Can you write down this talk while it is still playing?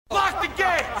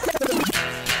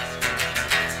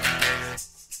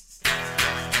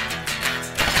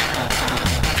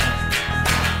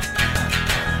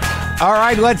All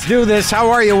right, let's do this. How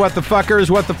are you, what the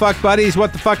fuckers, what the fuck buddies,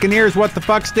 what the fucking ears, what the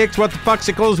fuck sticks, what the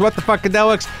fucksicles, what the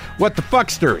fuckadelics, what the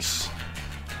fucksters?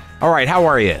 All right, how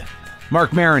are you?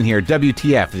 Marc Maron here.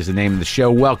 WTF is the name of the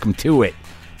show. Welcome to it.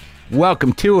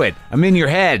 Welcome to it. I'm in your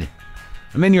head.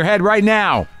 I'm in your head right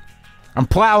now. I'm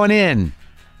plowing in.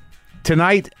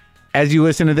 Tonight, as you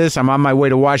listen to this, I'm on my way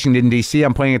to Washington, D.C.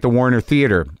 I'm playing at the Warner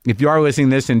Theater. If you are listening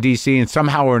to this in D.C. and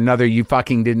somehow or another you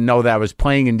fucking didn't know that I was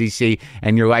playing in D.C.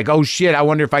 and you're like, oh shit, I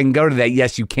wonder if I can go to that.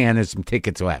 Yes, you can. There's some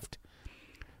tickets left.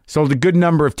 Sold a good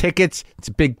number of tickets. It's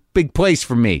a big place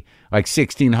for me, like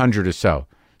 1,600 or so.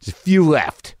 There's a few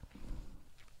left.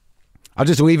 I'll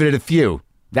just leave it at a few.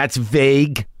 That's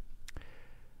vague.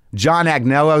 John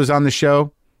Agnello is on the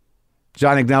show.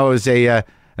 John Agnello is an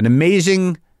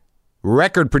amazing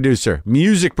record producer,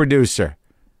 music producer.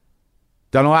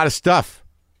 Done a lot of stuff.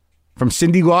 From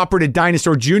Cyndi Lauper to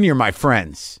Dinosaur Jr., my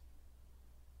friends.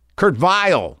 Kurt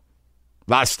Weill.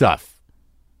 A lot of stuff.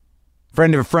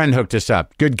 Friend of a friend hooked us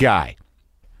up. Good guy.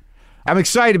 I'm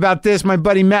excited about this. My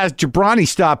buddy Maz Jobrani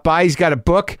stopped by. He's got a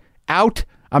book out.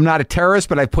 I'm Not a Terrorist,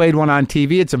 but I played one on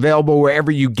TV. It's available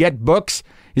wherever you get books.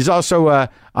 He's also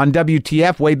on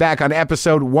WTF, way back on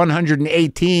episode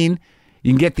 118.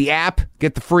 You can get the app,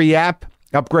 get the free app,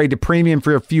 upgrade to premium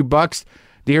for a few bucks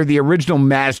to hear the original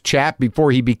Maz chat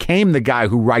before he became the guy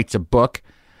who writes a book.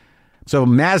 So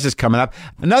Maz is coming up.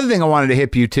 Another thing I wanted to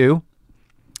hip you to,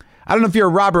 I don't know if you're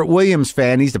a Robert Williams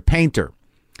fan. He's a painter.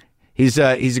 He's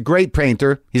a great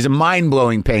painter. He's a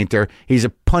mind-blowing painter. He's a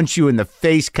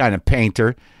punch-you-in-the-face kind of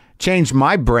painter. Changed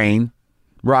my brain,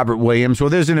 Robert Williams. Well,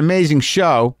 there's an amazing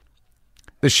show.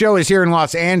 The show is here in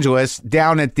Los Angeles,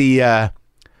 down at the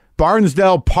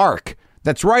Barnsdall Park.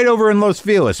 That's right over in Los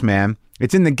Feliz, man.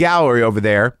 It's in the gallery over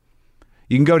there.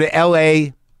 You can go to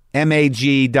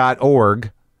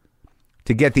lamag.org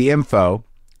to get the info.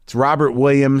 It's Robert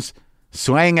Williams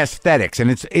Slang Aesthetics,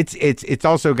 and it's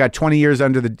also got 20 years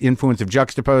under the influence of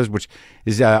Juxtaposed, which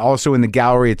is also in the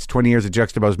gallery. It's 20 years of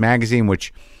Juxtaposed magazine,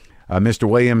 which Mr.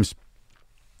 Williams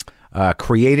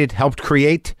helped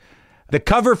create. The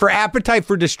cover for Appetite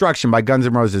for Destruction by Guns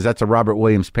N' Roses, that's a Robert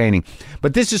Williams painting.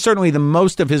 But this is certainly the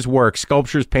most of his work,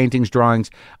 sculptures, paintings, drawings,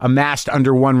 amassed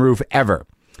under one roof ever.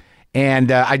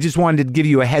 And I just wanted to give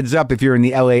you a heads up if you're in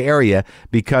the LA area,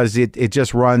 because it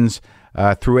just runs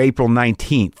through April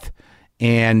 19th.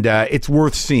 And it's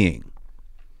worth seeing.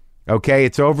 Okay,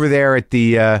 it's over there at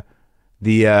the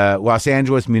Los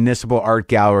Angeles Municipal Art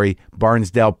Gallery,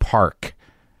 Barnsdall Park.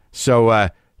 So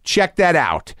check that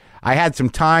out. I had some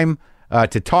time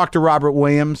to talk to Robert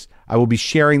Williams. I will be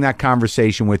sharing that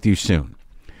conversation with you soon.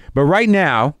 But right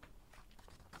now,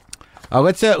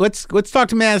 let's talk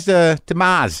to Maz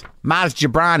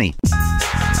Jobrani.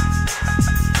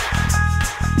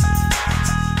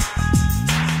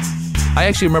 I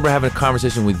actually remember having a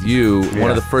conversation with you one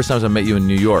of the first times I met you in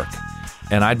New York,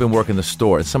 and I'd been working the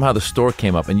store, and somehow the store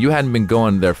came up, and you hadn't been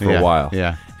going there for a while.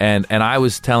 Yeah. And I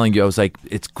was telling you, I was like,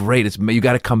 it's great, you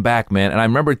got to come back, man. And I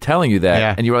remember telling you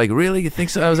that, and you were like, really? You think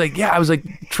so? I was like, yeah. I was like,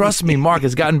 trust me, Marc,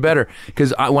 it's gotten better.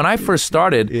 Because when I first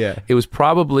started, it was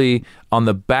probably on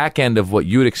the back end of what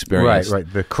you'd experienced.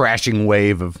 Right. The crashing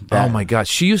wave of that. Oh my God,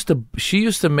 she used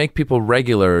to make people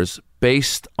regulars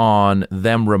based on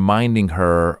them reminding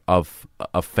her of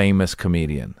a famous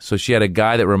comedian. So she had a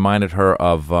guy that reminded her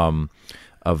of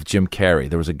Jim Carrey.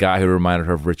 There was a guy who reminded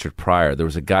her of Richard Pryor. There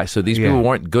was a guy. So these people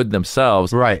weren't good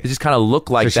themselves. Right. They just kind of looked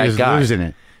like so that guy. She was losing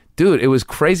it. Dude, it was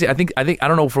crazy. I think I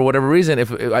don't know, for whatever reason, if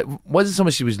it wasn't so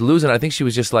much she was losing, I think she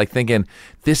was just like thinking,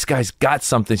 this guy's got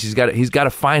something. He's got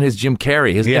to find his Jim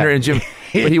Carrey, his inner Jim,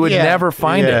 but he would never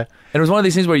find it. And it was one of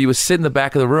these things where you would sit in the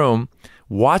back of the room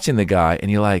watching the guy, and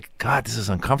you're like, God, this is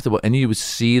uncomfortable. And you would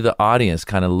see the audience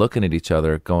kind of looking at each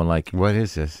other, going like, what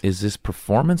is this? Is this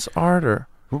performance art or?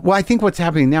 Well, I think what's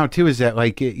happening now too is that,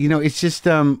 like, it's just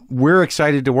we're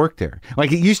excited to work there.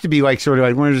 Like, it used to be like sort of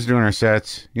like, we're just doing our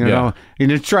sets, and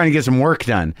just trying to get some work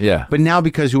done. Yeah. But now,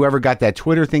 because whoever got that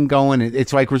Twitter thing going,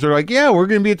 it's like we're sort of like, yeah, we're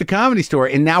going to be at the Comedy Store,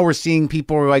 and now we're seeing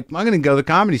people are like, I'm going to go to the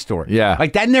Comedy Store. Yeah.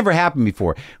 Like, that never happened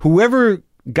before. Whoever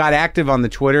got active on the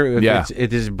Twitter,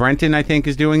 it is Brenton, I think,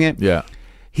 is doing it. Yeah.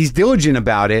 He's diligent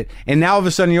about it, and now all of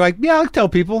a sudden you're like, yeah, I'll tell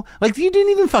people. Like, you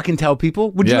didn't even fucking tell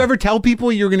people. Would you ever tell people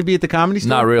you were going to be at the Comedy Store?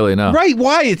 Not really, no. Right?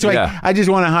 Why? It's like, I just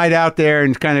want to hide out there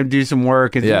and kind of do some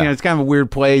work. And, it's kind of a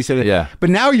weird place. But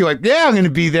now you're like, yeah, I'm going to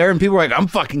be there, and people are like, I'm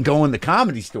fucking going to the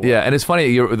Comedy Store. Yeah, and it's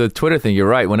funny, the Twitter thing, you're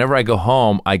right. Whenever I go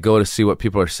home, I go to see what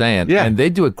people are saying. Yeah. And they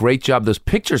do a great job. Those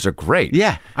pictures are great.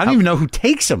 Yeah. I don't even know who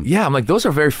takes them. Yeah, I'm like, those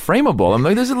are very frameable. I'm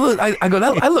like, I go,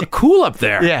 I look cool up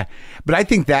there. Yeah. But I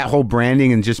think that whole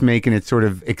branding and just making it sort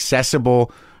of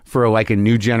accessible for like a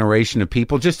new generation of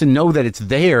people, just to know that it's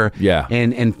there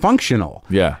and functional.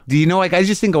 Yeah. Do you know, like, I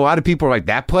just think a lot of people are like,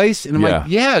 that place? And I'm like,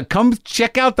 yeah, come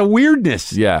check out the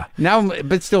weirdness. Yeah. Now,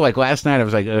 but still, like last night I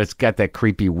was like, oh, it's got that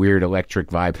creepy, weird electric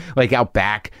vibe. Like out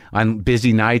back on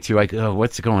busy nights, you're like, oh,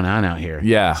 what's going on out here?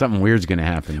 Yeah. Something weird's going to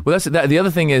happen. Well, the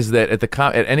other thing is that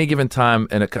at any given time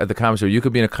at the comedy store, you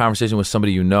could be in a conversation with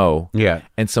somebody you know. Yeah.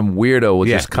 And some weirdo will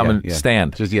just come and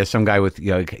stand. Just, some guy with,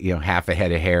 half a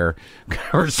head of hair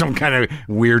or some kind of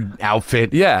weird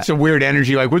outfit. Yeah. Some weird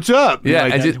energy, like, what's up? Yeah.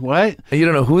 Like, what? And you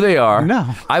don't know who they are.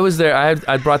 No. I was there.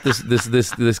 I brought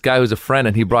this guy who's a friend,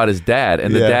 and he brought his dad,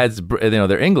 and the dad's,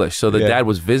 they're English. So the dad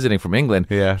was visiting from England.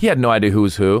 Yeah. He had no idea who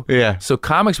was who. Yeah. So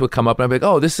comics would come up, and I'd be like,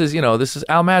 oh, this is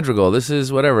Al Madrigal. This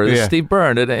is whatever. This is Steve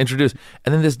Byrne. And introduce.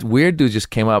 And then this weird dude just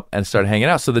came up and started hanging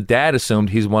out. So the dad assumed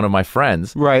he's one of my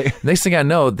friends. Right. Next thing I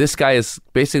know, this guy is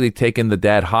basically taking the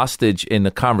dad hostage in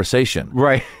the conversation.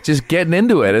 Right. Just getting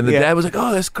into it. And the dad was like,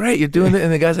 oh, that's great. You're doing it.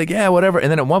 And the guy's like, yeah, whatever.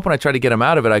 And then at one point I tried to get him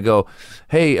out of it. I go,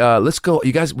 hey, let's go.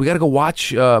 You guys, we got to go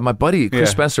watch my buddy,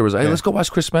 Chris Spencer was like, hey, let's go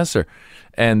watch Chris Spencer.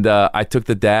 And I took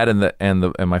the dad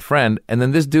and my friend, and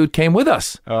then this dude came with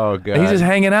us. Oh, God. And he's just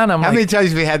hanging out. And I'm How like, many times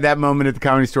have you had that moment at the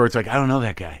Comedy Store? It's like, I don't know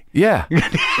that guy. Yeah.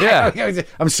 Yeah.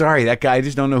 I'm sorry, that guy. I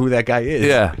just don't know who that guy is.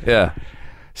 Yeah. Yeah.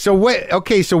 So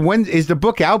when is the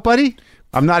book out, buddy?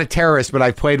 I'm not a terrorist, but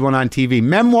I've played one on TV.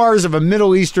 Memoirs of a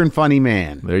Middle Eastern Funny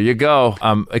Man. There you go.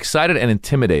 I'm excited and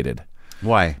intimidated.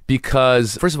 Why?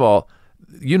 Because, first of all,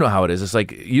 you know how it is. It's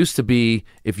like, it used to be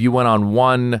if you went on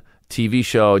one TV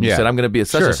show and you said, I'm going to be at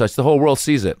such and such, the whole world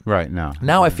sees it. Right, no.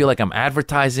 Now I feel like I'm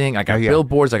advertising. I got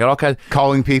billboards. I got all kinds.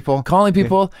 Calling people. And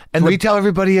can we tell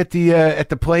everybody at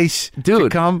the place to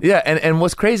come? Yeah, and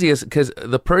what's crazy is because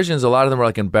the Persians, a lot of them are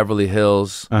like in Beverly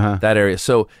Hills, that area.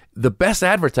 So the best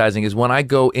advertising is when I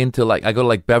go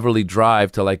to Beverly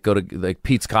Drive to like go to like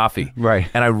Pete's Coffee. Right.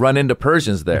 And I run into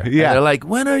Persians there. Yeah. And they're like,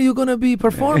 when are you going to be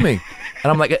performing?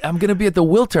 And I'm like, I'm going to be at the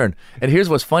Wiltern. And here's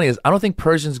what's funny is I don't think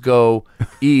Persians go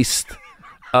east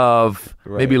of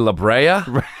maybe La Brea.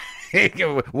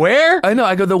 Where? I know.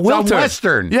 I go the Wiltern. It's on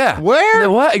Western. Yeah. Where?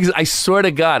 What? I swear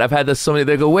to God, I've had this so many.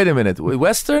 They go, wait a minute,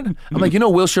 Western? I'm like,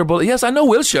 Wilshire Boulevard? Yes, I know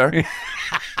Wilshire.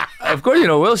 Of course,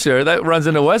 Wilshire. That runs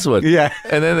into Westwood. Yeah.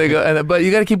 And then they go, but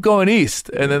you got to keep going east.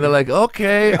 And then they're like,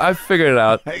 okay, I figured it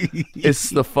out.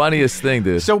 It's the funniest thing,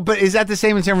 dude. So, but is that the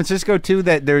same in San Francisco too?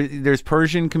 That there's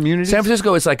Persian communities? San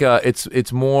Francisco, it's like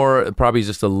it's more probably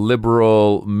just a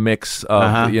liberal mix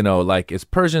of like it's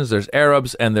Persians, there's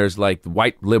Arabs, and there's like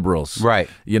white liberals. Right.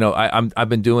 I've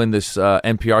been doing this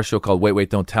NPR show called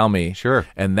Wait, Don't Tell Me. Sure.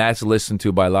 And that's listened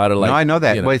to by a lot of like. No, I know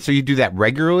that. Wait, so you do that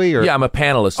regularly, or? Yeah, I'm a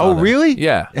panelist. Oh, on it. Really?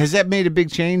 Yeah. Has that made a big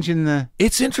change in the?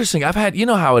 It's interesting. I've had,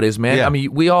 how it is, man. Yeah. I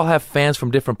mean, we all have fans from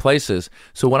different places.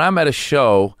 So when I'm at a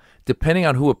show, depending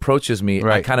on who approaches me,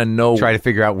 I kind of know. Try to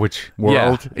figure out which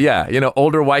world. Yeah.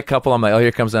 Older white couple, I'm like, oh,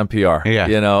 here comes NPR.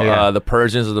 Yeah. The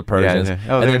Persians are the Persians. Yeah.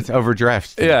 Oh, and it's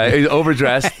overdressed. Yeah, he's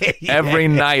overdressed. Every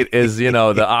night is,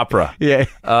 the opera. Yeah.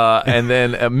 And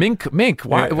then mink.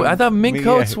 Why? I thought mink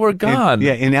coats were gone.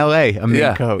 In L.A., a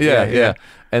mink coat. Yeah.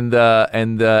 And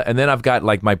then I've got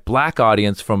like my black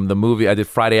audience from the movie I did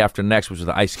Friday After Next, which was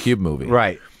the Ice Cube movie.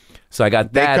 Right. So I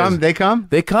got that. They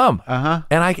come.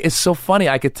 And it's so funny.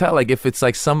 I could tell like if it's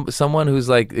like someone who's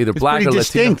like either black or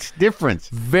distinct Latino. Difference.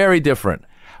 Very different.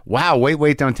 Wow.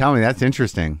 Wait, don't tell me. That's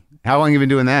interesting. How long have you been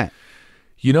doing that?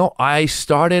 I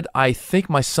started, I think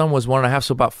my son was 1.5,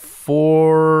 so about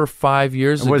 4 or 5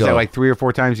 years ago. What is that, like 3 or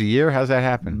 4 times a year? How's that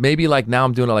happen? Maybe like now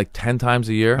I'm doing it like 10 times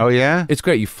a year. Oh, yeah? It's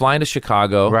great. You fly into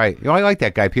Chicago. Right. I like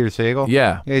that guy, Peter Sagal.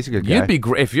 Yeah. Yeah, he's a good guy. You'd be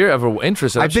great if you're ever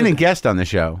interested. I've been a guest on the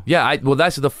show. Yeah. Well,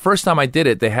 that's the first time I did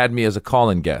it, they had me as a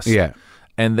call-in guest. Yeah.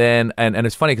 And then, and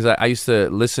it's funny because I used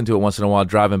to listen to it once in a while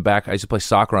driving back. I used to play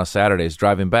soccer on Saturdays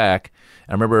driving back.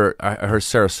 I remember I heard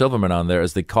Sarah Silverman on there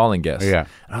as the calling guest. Yeah.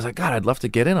 And I was like, God, I'd love to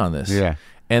get in on this. Yeah.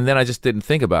 And then I just didn't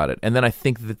think about it. And then I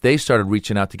think that they started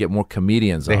reaching out to get more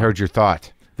comedians on. They heard your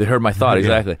thought. They heard my thought,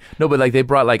 exactly. No, but like they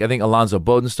brought I think Alonzo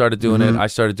Bowden started doing it. I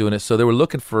started doing it. So they were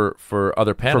looking for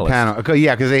other panelists. Okay,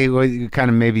 yeah, because they were kind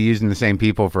of maybe using the same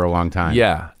people for a long time.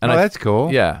 Yeah. And that's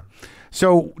cool. Yeah.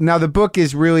 So now the book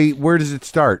is really, where does it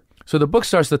start? So the book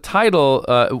starts, the title,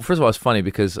 first of all, it's funny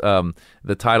because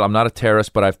the title, I'm not a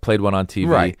terrorist, but I've played one on TV.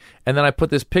 Right. And then I put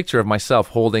this picture of myself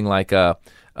holding like an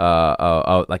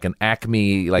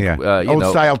Acme,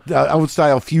 old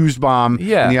style fuse bomb.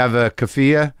 Yeah. And you have a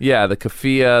keffiyeh. Yeah, the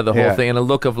keffiyeh, the whole thing, and a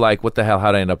look of like, what the hell,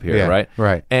 how'd I end up here, right?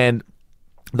 Right. And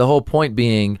the whole point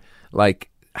being, like,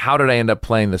 how did I end up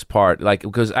playing this part? Like,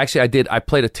 because actually I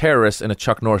played a terrorist in a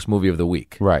Chuck Norris movie of the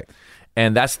week. Right.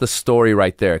 And that's the story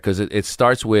right there, because it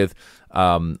starts with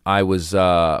I was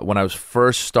when I was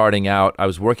first starting out, I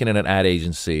was working in an ad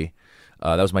agency.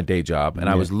 That was my day job, and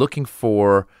I was looking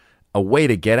for a way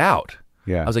to get out.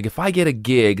 Yeah. I was like, if I get a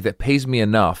gig that pays me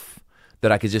enough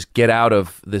that I could just get out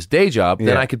of this day job,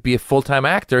 then I could be a full-time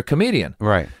actor, comedian.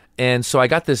 Right. And so I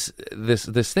got this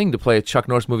thing to play a Chuck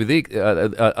Norris movie of the week,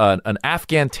 an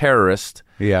Afghan terrorist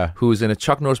who's in a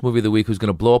Chuck Norris movie of the week who's going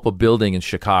to blow up a building in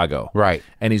Chicago. Right.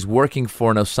 And he's working for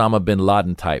an Osama bin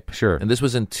Laden type. Sure. And this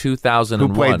was in 2001.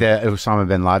 Who played the Osama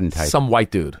bin Laden type? Some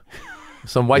white dude.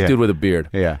 Some white dude with a beard.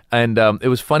 Yeah. And it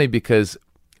was funny because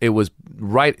it was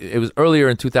earlier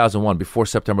in 2001, before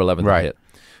September 11th hit.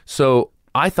 So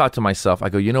I thought to myself, I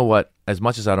go, you know what? As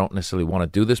much as I don't necessarily want to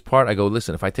do this part, I go,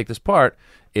 listen, if I take this part,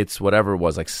 it's whatever it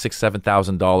was, like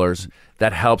 $6,000-$7,000.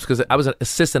 That helps, because I was an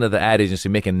assistant at the ad agency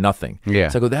making nothing. Yeah.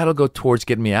 So I go, that'll go towards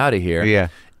getting me out of here. Yeah.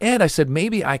 And I said,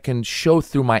 maybe I can show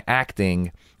through my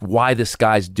acting why this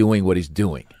guy's doing what he's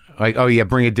doing. Like, oh yeah,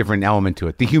 bring a different element to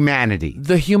it. The humanity.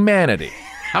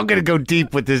 I'm going to go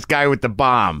deep with this guy with the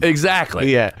bomb.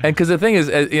 Exactly. Yeah. And because the thing is,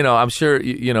 I'm sure,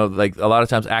 like a lot of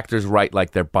times actors write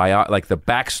like their like the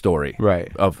backstory.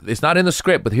 Right. It's not in the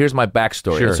script, but here's my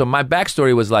backstory. Sure. And so my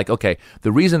backstory was like, okay,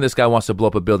 the reason this guy wants to blow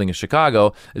up a building in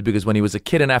Chicago is because when he was a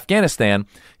kid in Afghanistan,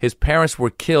 his parents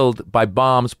were killed by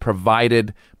bombs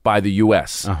provided by the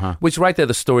U.S., which right there,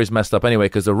 the story's messed up anyway,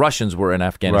 because the Russians were in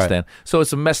Afghanistan. Right. So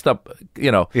it's a messed up,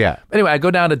 Yeah. Anyway, I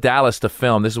go down to Dallas to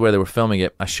film. This is where they were filming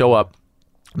it. I show up.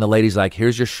 And the lady's like,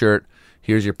 here's your shirt,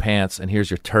 here's your pants, and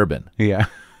here's your turban. Yeah.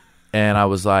 And I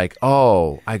was like,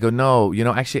 oh. I go, no,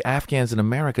 actually Afghans in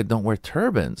America don't wear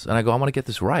turbans. And I go, I want to get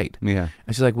this right. Yeah.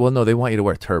 And she's like, well, no, they want you to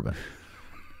wear a turban.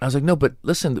 I was like, no, but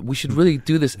listen, we should really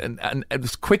do this. And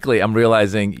quickly I'm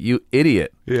realizing, you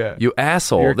idiot. Yeah. You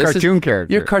asshole. You're a cartoon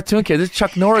character. You're a cartoon character. This is a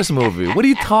Chuck Norris movie. What are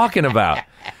you talking about?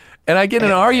 And I get in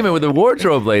an argument with the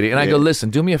wardrobe lady, and I go, listen,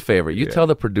 do me a favor. You tell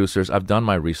the producers, I've done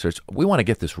my research. We want to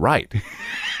get this right.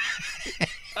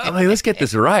 I'm like, let's get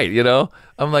this right,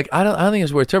 I'm like, I don't think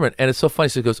it's wear a turban. And it's so funny.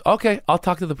 So he goes, okay, I'll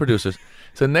talk to the producers.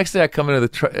 So next day I come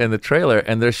into in the trailer,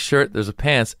 and there's shirt, there's a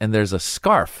pants, and there's a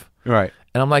scarf. Right.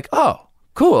 And I'm like, oh,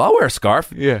 cool, I'll wear a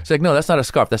scarf. Yeah. She's like, no, that's not a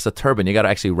scarf. That's a turban. You got to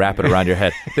actually wrap it around your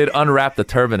head. They'd unwrap the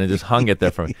turban and just hung it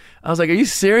there for me. I was like, are you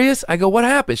serious? I go, what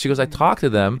happened? She goes, I talked to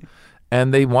them,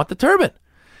 and they want the turban.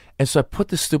 And so I put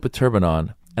this stupid turban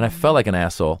on, and I felt like an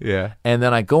asshole. Yeah. And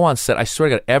then I go on set. I swear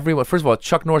to God, everyone. First of all,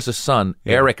 Chuck Norris' son,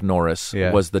 Eric Norris,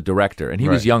 was the director, and he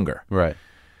was younger. Right.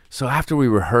 So after we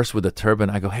rehearsed with the turban,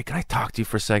 I go, hey, can I talk to you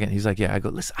for a second? He's like, yeah. I go,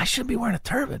 listen, I shouldn't be wearing a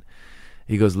turban.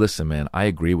 He goes, listen, man, I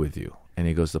agree with you. And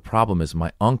he goes, the problem is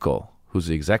my uncle, who's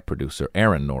the exec producer,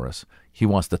 Aaron Norris, he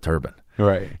wants the turban.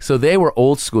 Right. So they were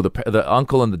old school, the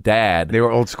uncle and the dad. They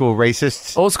were old school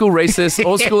racists? Old school racists.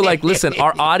 Old school, like, listen,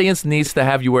 our audience needs to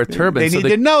have you wear turbans. They need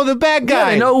to know the bad guy. Yeah,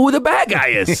 they know who the bad guy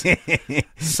is.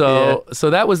 So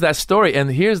that was that story.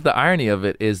 And here's the irony of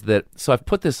it is that, so I've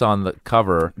put this on the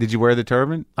cover. Did you wear the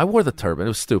turban? I wore the turban. It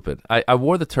was stupid. I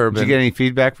wore the turban. Did you get any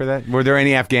feedback for that? Were there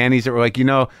any Afghanis that were like,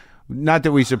 not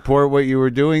that we support what you were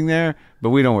doing there, but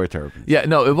we don't wear turbans? Yeah,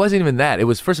 no, it wasn't even that. It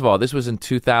was, first of all, this was in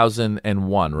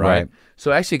 2001, right?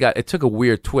 So actually it took a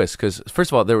weird twist because,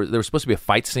 first of all, there was supposed to be a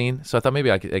fight scene. So I thought maybe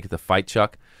I could get to fight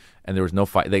Chuck, and there was no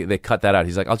fight. They cut that out.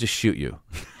 He's like, I'll just shoot you.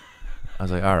 I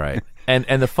was like, all right. And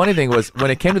the funny thing was,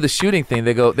 when it came to the shooting thing,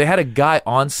 they had a guy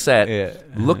on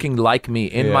set looking like me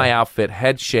in my outfit,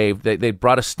 head shaved. They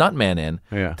brought a stuntman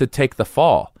in to take the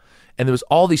fall. And there was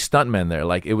all these stuntmen there.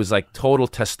 Like, it was like total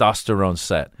testosterone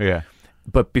set. Yeah.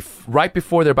 But right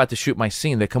before they're about to shoot my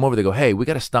scene, they come over, they go, hey, we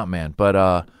got a stuntman,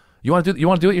 but you want to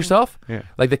do it yourself? Yeah.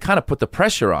 Like, they kind of put the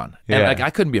pressure on. And like,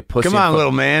 I couldn't be a pussy. Come on,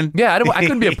 little man. Yeah, I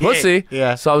couldn't be a pussy.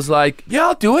 Yeah. So I was like, yeah,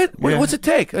 I'll do it. What's it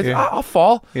take? I'll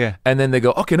fall. Yeah. And then they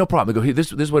go, okay, no problem. They go,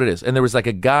 this is what it is. And there was like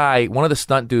a guy, one of the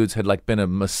stunt dudes had like been a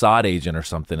Mossad agent or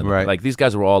something. And like, these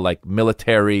guys were all like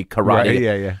military, karate. Right,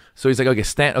 yeah. So he's like,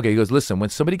 okay, he goes, listen, when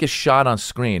somebody gets shot on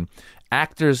screen,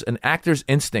 an actor's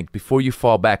instinct before you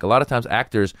fall back, a lot of times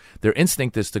actors, their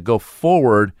instinct is to go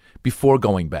forward before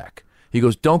going back. He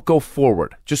goes, don't go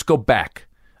forward, just go back.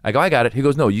 I go, I got it. He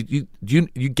goes, no, you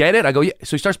get it? I go, yeah.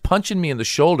 So he starts punching me in the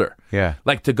shoulder,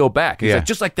 like to go back. He's like,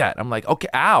 just like that. I'm like, okay,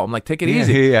 ow. I'm like, take it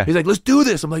easy. Yeah. He's like, let's do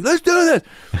this. I'm like, let's do this.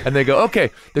 And they go,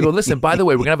 okay. They go, listen, by the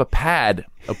way, we're gonna have a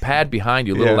pad behind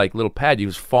you, little pad. You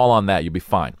just fall on that, you'll be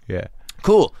fine. Yeah,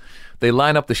 cool. They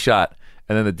line up the shot,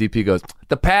 and then the DP goes,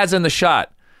 the pad's in the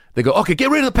shot. They go, okay, get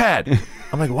rid of the pad.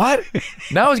 I'm like, what?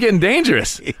 Now it's getting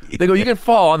dangerous. They go, you can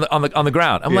fall on the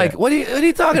ground. I'm like, what are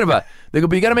you talking about? They go,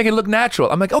 but you got to make it look natural.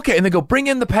 I'm like, okay. And they go, bring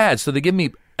in the pads. So they give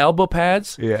me elbow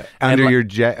pads. Yeah. Under your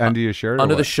shirt?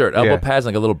 Under the shirt. Elbow pads,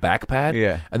 like a little back pad.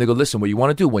 Yeah. And they go, listen, what you want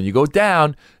to do when you go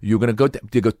down, you're going to go,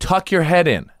 they go, tuck your head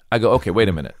in. I go, okay, wait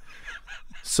a minute.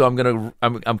 So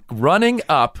I'm running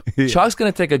up. Chuck's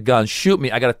going to take a gun, shoot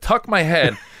me. I got to tuck my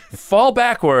head, fall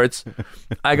backwards.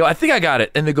 I go, I think I got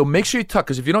it. And they go, make sure you tuck,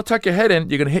 because if you don't tuck your head in,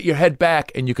 you're going to hit your head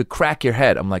back and you could crack your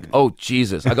head. I'm like, oh,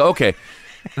 Jesus. I go, okay.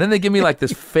 And then they give me like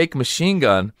this fake machine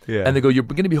gun, and they go, you're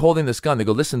going to be holding this gun. They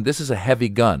go, listen, this is a heavy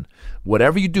gun.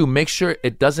 Whatever you do, make sure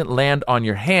it doesn't land on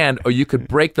your hand, or you could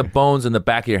break the bones in the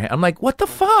back of your hand. I'm like, what the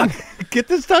fuck? Get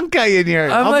the stunt guy in here.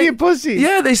 I'll be a pussy.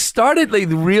 Yeah, they started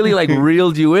really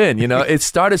reeled you in. You know, it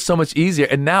started so much easier,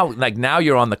 and now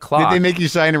you're on the clock. Did they make you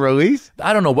sign a release?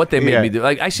 I don't know what they made me do.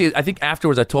 Like, actually, I think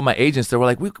afterwards I told my agents, they were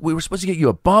like, we were supposed to get you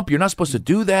a bump. You're not supposed to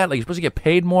do that. Like, you're supposed to get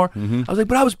paid more. I was like,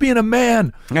 but I was being a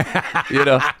man. You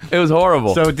know, it was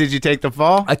horrible. So did you take the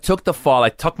fall? I took the fall. I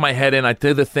tucked my head in. I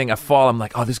did the thing. I fall. I'm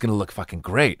like, oh, this is going to look fucking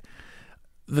great.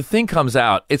 The thing comes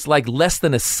out. It's like less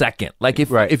than a second. Like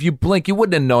if you blink, you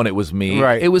wouldn't have known it was me.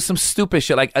 Right. It was some stupid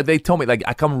shit. Like they told me, like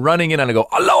I come running in and I go,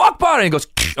 Allahu Akbar, and he goes,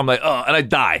 I'm like, oh, and I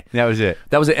die. That was it.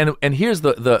 And here's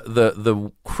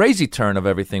the crazy turn of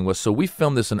everything was, so we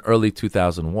filmed this in early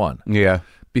 2001. Yeah.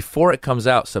 Before it comes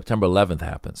out, September 11th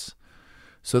happens.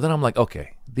 So then I'm like,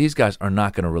 okay, these guys are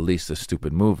not going to release this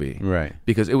stupid movie. Right.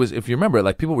 Because it was, if you remember,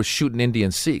 like people were shooting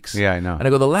Indian Sikhs. Yeah, I know. And I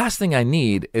go, the last thing I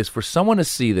need is for someone to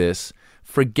see this,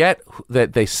 forget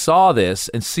that they saw this,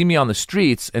 and see me on the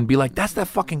streets and be like, that's that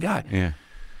fucking guy. Yeah.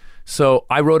 So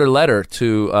I wrote a letter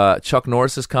to Chuck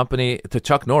Norris's company, to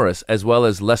Chuck Norris, as well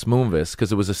as Les Moonves,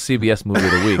 because it was a CBS movie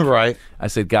of the week. Right. I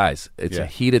said, guys, it's a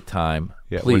heated time.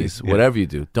 Yeah, Please, whatever you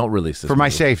do, don't release this for my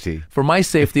movie. safety. For my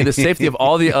safety, the safety of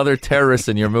all the other terrorists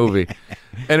in your movie.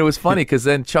 And it was funny because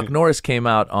then Chuck Norris came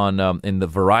out on in the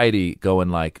Variety going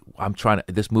like,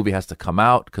 this movie has to come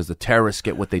out because the terrorists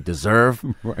get what they deserve.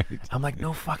 Right. I'm like,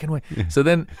 no fucking way. So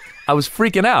then I was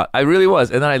freaking out. I really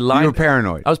was. And then You were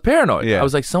paranoid. I was paranoid. Yeah. I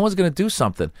was like, someone's going to do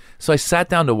something. So I sat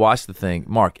down to watch the thing.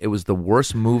 Mark, it was the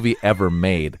worst movie ever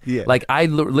made. Yeah. Like I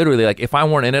literally, like if I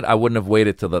weren't in it, I wouldn't have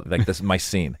waited till my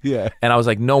scene. Yeah. And I was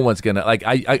like, no one's gonna like.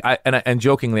 And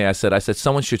jokingly, I said,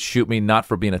 someone should shoot me not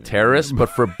for being a terrorist, but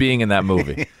for being in that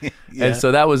movie. Yeah. And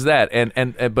so that was that.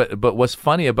 But what's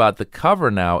funny about the cover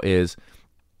now is,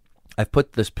 I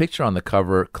put this picture on the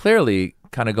cover, clearly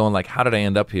kind of going like, how did I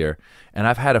end up here? And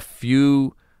I've had a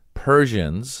few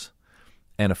Persians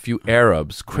and a few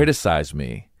Arabs criticize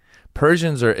me.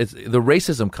 Persians the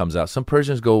racism comes out. Some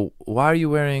Persians go, why are you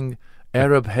wearing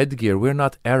Arab headgear? We're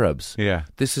not Arabs. Yeah.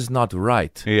 This is not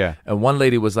right. Yeah. And one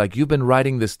lady was like, you've been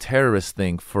writing this terrorist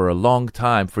thing for a long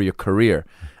time for your career.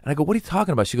 And I go, what are you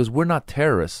talking about? She goes, we're not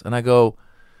terrorists. And I go,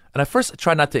 and I first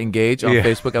tried not to engage on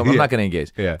Facebook. I'm not going to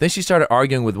engage. Yeah. Then she started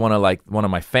arguing with one of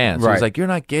my fans. She Right. was like, you're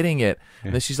not getting it.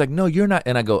 And then she's like, no, you're not.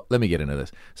 And I go, let me get into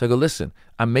this. So I go, listen,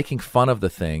 I'm making fun of the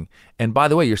thing. And by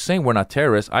the way, you're saying we're not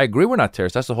terrorists. I agree we're not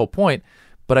terrorists. That's the whole point.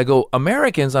 But I go,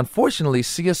 Americans, unfortunately,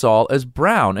 see us all as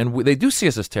brown, and they do see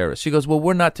us as terrorists. She goes, well,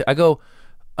 we're not. I go,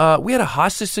 we had a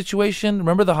hostage situation.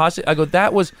 Remember the hostage? I go,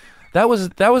 that was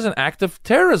an act of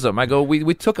terrorism. I go,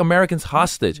 we took Americans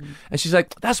hostage. And she's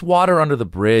like, that's water under the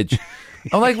bridge.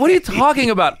 I'm like, what are you talking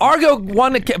about? Argo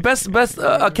won the best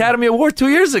Academy Award 2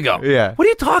 years ago. Yeah. What are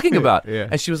you talking about? Yeah.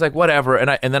 And she was like, whatever.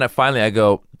 And then I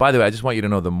go, by the way, I just want you to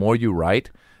know, the more you write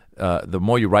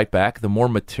back, the more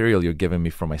material you're giving me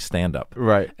for my stand-up.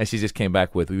 Right. And she just came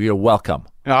back with, you're welcome.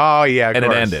 Oh, yeah, of and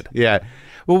course. It ended. Yeah.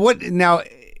 Well, what now,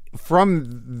 from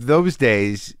those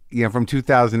days, from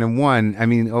 2001, I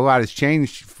mean, a lot has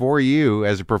changed for you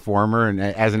as a performer and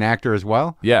as an actor as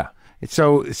well? Yeah.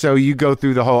 So you go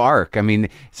through the whole arc. I mean,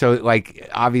 so like,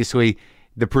 obviously,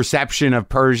 the perception of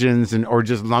Persians or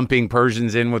just lumping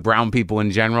Persians in with brown people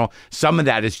in general, some of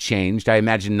that has changed. I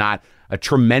imagine not a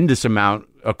tremendous amount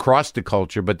across the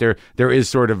culture, but there is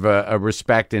sort of a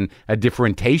respect and a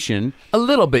differentiation. A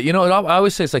little bit. I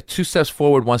always say it's like 2 steps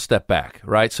forward, 1 step back,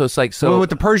 right? So it's like... Well, with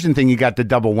the Persian thing, you got the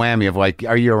double whammy of like,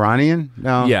 are you Iranian?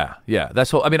 No. Yeah. That's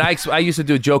whole. I mean, I used to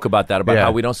do a joke about that, about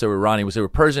how we don't say we're Iranian, we say we're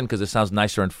Persian because it sounds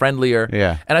nicer and friendlier.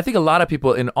 Yeah. And I think a lot of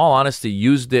people, in all honesty,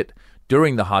 used it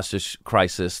during the hostage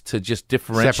crisis to just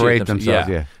differentiate separate themselves,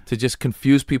 yeah. To just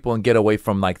confuse people and get away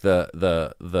from like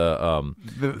the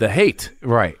hate,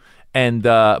 right? And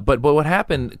but what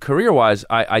happened career wise,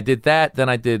 I did that. Then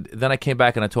I came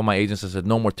back and I told my agents, I said,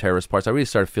 no more terrorist parts. I really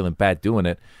started feeling bad doing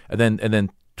it. And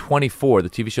then 24, the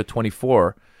TV show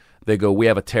 24, they go, we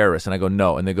have a terrorist, and I go,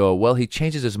 no, and they go, well, he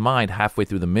changes his mind halfway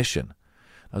through the mission.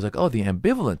 I was like, oh, the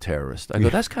ambivalent terrorist. I go,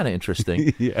 that's kind of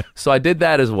interesting. Yeah. So I did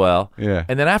that as well. Yeah.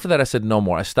 And then after that, I said no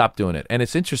more. I stopped doing it. And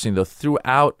it's interesting, though,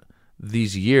 throughout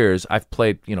these years, I've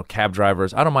played, cab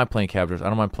drivers. I don't mind playing cab drivers. I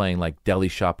don't mind playing like deli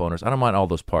shop owners. I don't mind all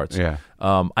those parts. Yeah.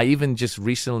 I even just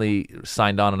recently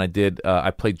signed on and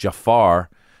I played Jafar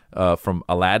from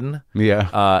Aladdin.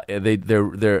 Yeah.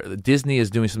 Disney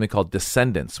is doing something called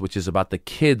Descendants, which is about the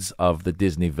kids of the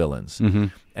Disney villains. Mm-hmm.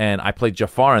 And I played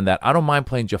Jafar in that. I don't mind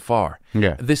playing Jafar.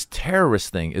 Yeah. This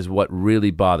terrorist thing is what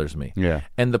really bothers me. Yeah.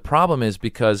 And the problem is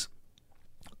because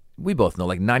we both know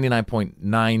like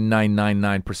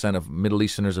 99.9999% of Middle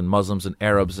Easterners and Muslims and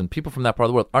Arabs and people from that part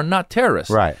of the world are not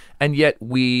terrorists. Right. And yet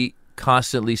we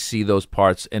constantly see those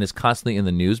parts and it's constantly in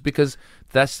the news because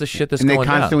that's the shit that's going down. And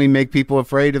they constantly make people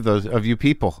afraid of you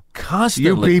people.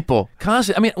 Constantly. You people.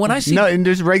 Constantly. I mean, when I see... No, and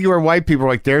there's regular white people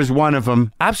like, there's one of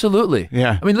them. Absolutely.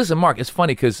 Yeah. I mean, listen, Mark, it's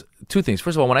funny because two things.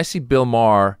 First of all, when I see Bill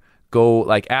Maher go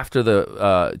like after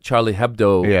the Charlie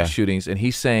Hebdo shootings and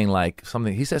he's saying like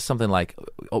something, he says something like,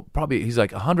 he's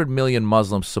like 100 million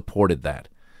Muslims supported that,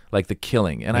 like the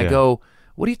killing. And I go,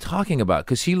 what are you talking about?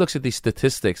 Because he looks at these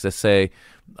statistics that say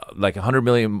like 100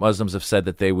 million Muslims have said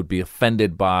that they would be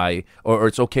offended by, or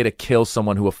it's okay to kill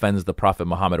someone who offends the Prophet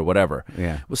Muhammad or whatever.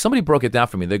 Yeah. Well, somebody broke it down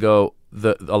for me. They go,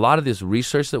 a lot of this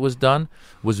research that was done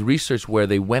was research where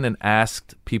they went and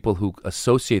asked people who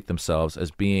associate themselves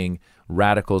as being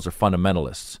radicals or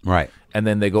fundamentalists. Right. And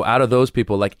then they go out of those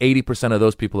people, like 80% of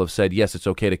those people have said, yes, it's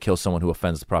okay to kill someone who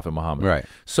offends the Prophet Muhammad. Right.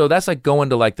 So that's like going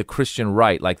to like the Christian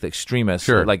right, like the extremists,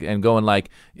 sure. like, and going like,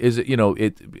 is it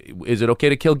okay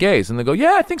to kill gays? And they go,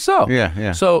 yeah, I think so. Yeah,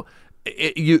 yeah. So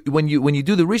when you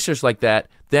do the research like that,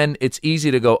 then it's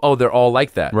easy to go, oh, they're all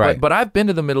like that. Right. But I've been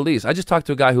to the Middle East. I just talked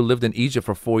to a guy who lived in Egypt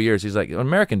for 4 years. He's like, an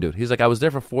American dude. He's like, I was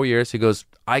there for 4 years. He goes,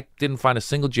 I didn't find a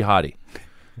single jihadi.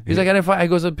 He's like, he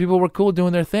goes, people were cool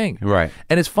doing their thing. Right.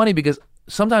 And it's funny because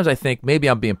sometimes I think maybe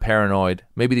I'm being paranoid.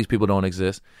 Maybe these people don't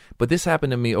exist. But this happened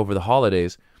to me over the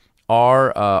holidays.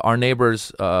 Our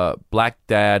neighbor's black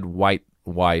dad, white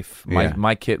wife.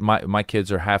 My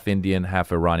kids are half Indian,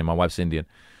 half Iranian. My wife's Indian.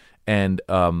 And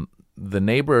the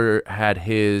neighbor had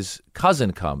his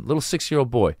cousin come, little 6-year-old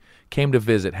boy, came to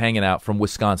visit, hanging out from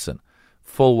Wisconsin,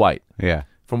 full white. Yeah.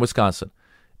 From Wisconsin.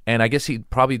 And I guess he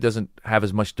probably doesn't have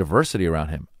as much diversity around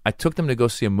him. I took them to go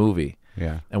see a movie.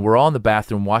 Yeah. And we're all in the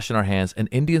bathroom washing our hands. An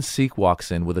Indian Sikh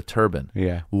walks in with a turban.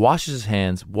 Yeah. Washes his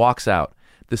hands, walks out.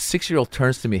 The 6-year-old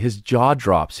turns to me. His jaw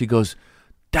drops. He goes,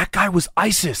 that guy was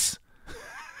ISIS.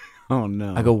 Oh,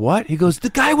 no. I go, what? He goes, the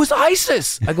guy was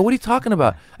ISIS. I go, what are you talking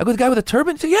about? I go, the guy with a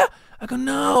turban? He said, yeah. I go,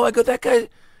 no. I go, that guy.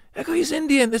 I go, he's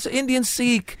Indian. This Indian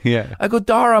Sikh. Yeah. I go,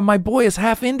 Dara, my boy is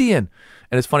half Indian.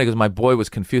 And it's funny because my boy was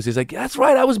confused. He's like, that's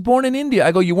right, I was born in India.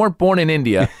 I go, you weren't born in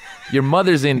India. Your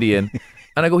mother's Indian.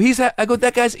 And I go,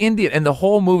 that guy's Indian. And the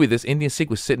whole movie, this Indian Sikh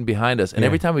was sitting behind us. And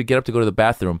every time we get up to go to the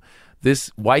bathroom, this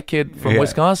white kid from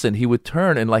Wisconsin, he would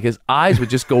turn and like his eyes would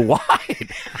just go wide.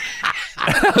 And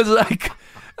I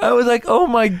was like, oh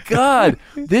my God,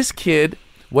 this kid,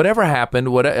 whatever happened,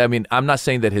 I'm not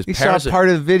saying that his parents... He saw part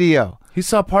of the video. He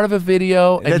saw part of a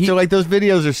video. And like those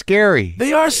videos are scary.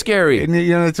 They are scary. And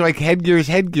it's like headgear's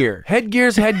headgear.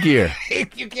 Headgear's headgear.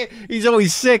 He's only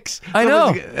 6. I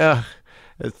know.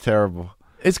 That's terrible.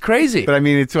 It's crazy. But I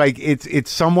mean, it's like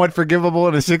it's somewhat forgivable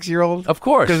in a 6-year-old. Of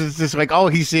course. Because it's just like all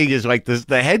he's seeing is like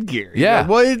the headgear. Yeah. Like,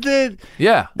 what is it?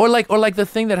 Yeah. Or like the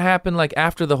thing that happened like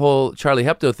after the whole Charlie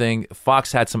Hebdo thing,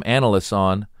 Fox had some analysts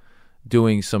on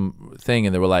doing some thing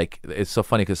and they were like, it's so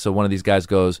funny because one of these guys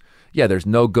goes, yeah, there's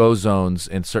no-go zones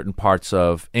in certain parts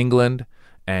of England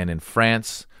and in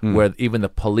France where even the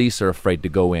police are afraid to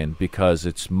go in because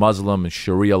it's Muslim and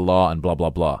Sharia law and blah, blah,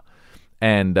 blah.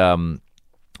 And the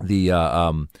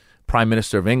Prime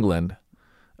Minister of England,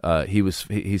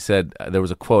 he said, there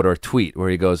was a quote or a tweet where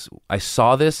he goes, I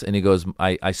saw this, and he goes,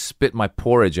 I spit my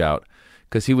porridge out.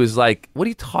 Because he was like, what are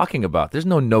you talking about? There's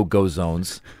no-go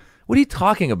zones. What are you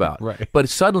talking about? Right. But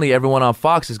suddenly everyone on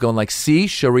Fox is going like, see,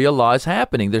 Sharia law is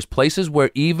happening. There's places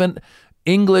where even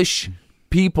English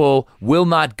people will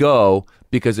not go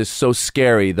because it's so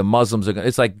scary. The Muslims are going.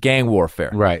 It's like gang warfare.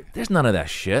 Right. There's none of that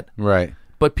shit. Right.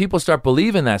 But people start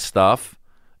believing that stuff,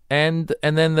 and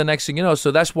then the next thing you know.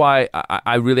 So that's why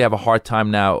I really have a hard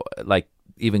time now, like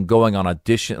even going on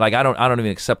audition. Like I don't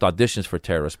even accept auditions for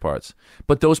terrorist parts.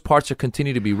 But those parts are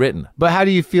continue to be written. But how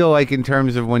do you feel like in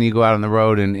terms of when you go out on the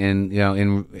road and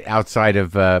in outside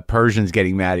of Persians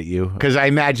getting mad at you? Because I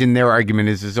imagine their argument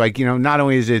is like, not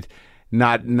only is it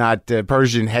not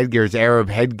Persian headgear, it's Arab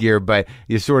headgear, but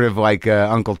you're sort of like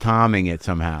Uncle Tomming it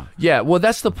somehow. Yeah, well,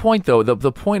 that's the point, though.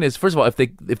 The point is, first of all, if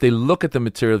they look at the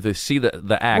material, they see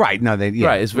the act. Right, no,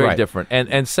 it's very different.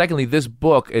 And secondly, this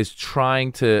book is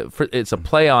trying to, it's a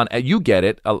play on, you get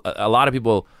it, a lot of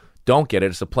people don't get it.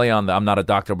 It's a play on the I'm not a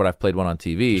doctor, but I've played one on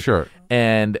TV. Sure.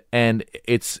 And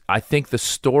it's, I think the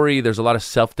story, there's a lot of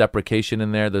self-deprecation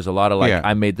in there. There's a lot of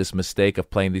I made this mistake of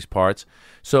playing these parts.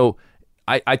 So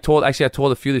I told a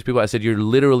few of these people, I said, you're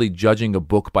literally judging a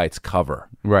book by its cover.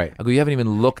 Right. I go, you haven't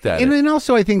even looked at it. And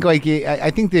also, I think I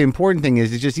think the important thing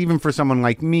is just even for someone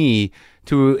like me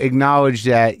to acknowledge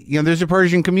that, there's a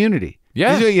Persian community.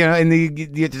 Yeah. And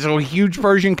there's a huge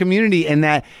Persian community, and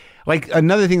that, like,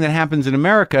 another thing that happens in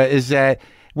America is that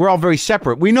we're all very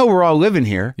separate. We know we're all living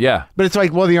here. Yeah. But it's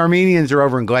like, well, the Armenians are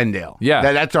over in Glendale. Yeah.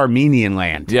 That's Armenian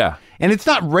land. Yeah. And it's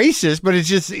not racist, but it's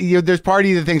just, there's part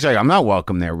of you that thinks, like, I'm not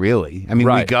welcome there, really. I mean,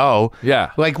 we go. Yeah.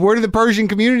 Like, where do the Persian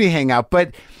community hang out?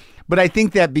 But I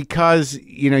think that because,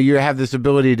 you have this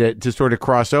ability to sort of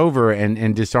cross over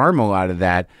and disarm a lot of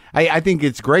that, I think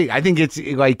it's great. I think it's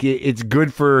like, it's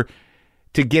good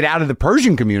to get out of the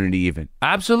Persian community even.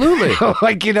 Absolutely.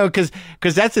 Because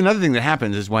that's another thing that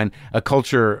happens is when a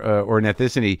culture or an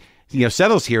ethnicity,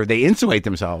 settles here, they insulate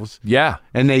themselves. Yeah.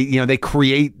 And they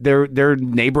create their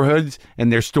neighborhoods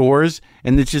and their stores,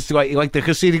 and it's just like the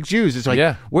Hasidic Jews. It's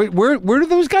like, where do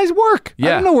those guys work? Yeah. I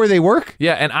don't know where they work.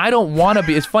 Yeah, and I don't want to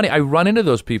be. It's funny. I run into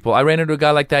those people. I ran into a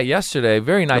guy like that yesterday.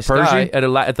 Very nice guy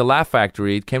at the Laugh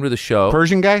Factory. He came to the show.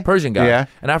 Persian guy. Yeah.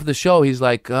 And after the show, he's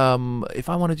like, if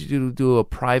I wanted you to do a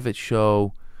private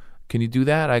show, can you do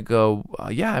that? I go,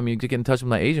 yeah. I mean, to get in touch with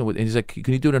my agent. And he's like,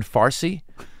 can you do it in Farsi?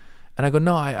 And I go,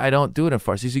 no, I don't do it in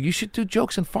Farsi. He's like, you should do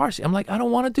jokes in Farsi. I'm like, I don't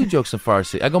want to do jokes in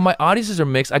Farsi. I go, my audiences are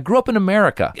mixed. I grew up in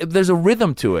America. There's a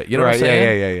rhythm to it. You know what I'm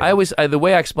saying? Yeah. I always, the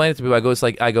way I explain it to people,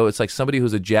 it's like somebody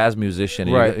who's a jazz musician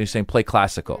and you're saying play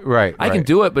classical. Right. I can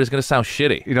do it, but it's going to sound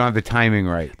shitty. You don't have the timing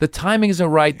right. The timing isn't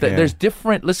right. There's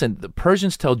different, listen, the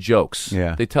Persians tell jokes.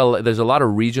 Yeah. There's a lot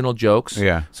of regional jokes.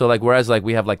 Yeah. So whereas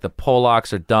we have the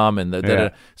Polacks are dumb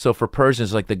and so for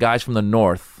Persians, like the guys from the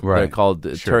north, they're called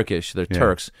Turkish, they're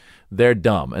Turks. They're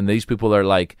dumb, and these people are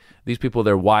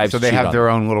their wives. So they have their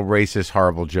own little racist,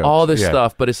 horrible jokes. All this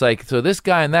stuff, but it's like, so this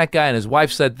guy and that guy and his wife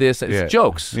said this. It's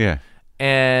jokes. Yeah,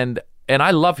 and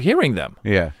I love hearing them.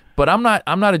 Yeah, but I'm not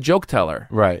a joke teller.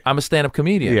 Right. I'm a stand-up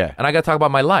comedian. Yeah, and I got to talk about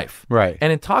my life. Right.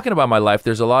 And in talking about my life,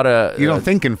 there's a lot of you don't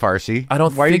think in Farsi. I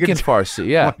don't think in Farsi.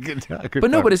 Yeah,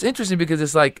 but it's interesting because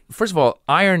it's like, first of all,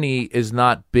 irony is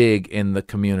not big in the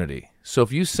community. So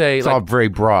if you say it's all very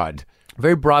broad.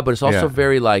 Very broad, but it's also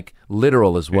very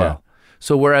literal as well. Yeah.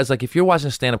 So whereas if you're watching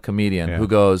a stand-up comedian who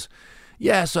goes,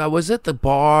 yeah, so I was at the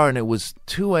bar and it was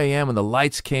 2 a.m. and the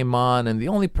lights came on and the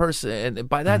only person, and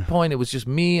by that point it was just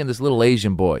me and this little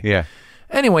Asian boy. Yeah.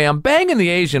 Anyway, I'm banging the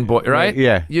Asian boy, right?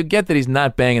 Yeah. You get that he's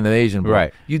not banging the Asian boy.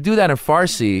 Right. You do that in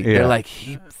Farsi, they're like,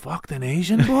 he fucked an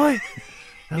Asian boy?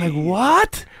 They're like,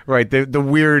 what? Right, the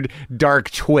weird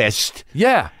dark twist.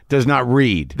 Yeah. Does not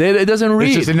read. It doesn't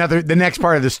read. It's just the next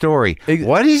part of the story.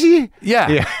 What is he?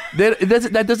 Yeah.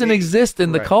 That doesn't exist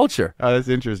in the culture. Oh, that's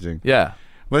interesting. Yeah.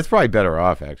 Well, it's probably better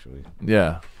off, actually.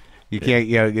 Yeah. You can't,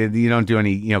 you don't do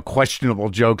any, questionable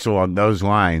jokes along those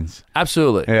lines.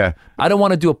 Absolutely. Yeah. I don't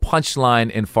want to do a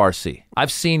punchline in Farsi.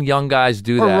 I've seen young guys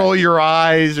do that. Or roll your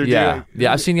eyes. Or yeah.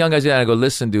 I've seen young guys do that. And I go,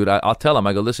 listen, dude, I'll tell them.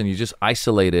 I go, listen, you just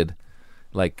isolated.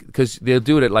 Because they'll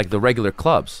do it at the regular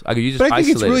clubs. I go, you just But I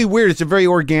think isolate. It's really weird. It's a very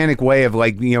organic way of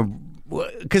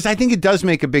because I think it does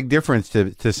make a big difference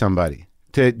to somebody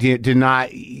to not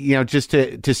just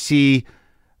to see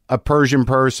a Persian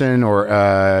person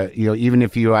or even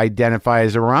if you identify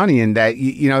as Iranian, that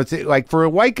it's like for a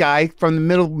white guy from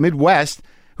the Midwest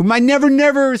who might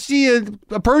never see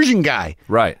a Persian guy,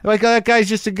 right? Like that guy's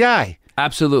just a guy.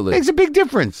 Absolutely. Makes a big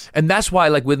difference. And that's why,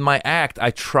 with my act,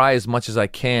 I try as much as I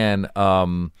can.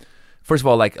 First of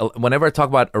all, whenever I talk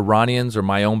about Iranians or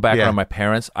my own background, my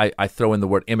parents, I throw in the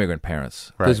word immigrant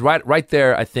parents. Because right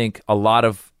there, I think a lot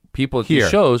of people at these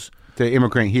shows... They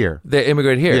immigrant here. They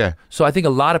immigrate here. Yeah. So I think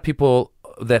a lot of people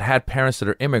that had parents that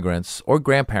are immigrants or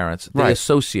grandparents, they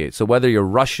associate. So whether you're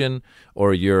Russian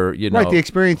or you're, Right, the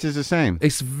experience is the same.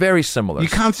 It's very similar. You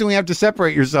constantly have to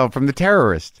separate yourself from the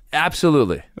terrorist.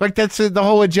 Absolutely. Like that's the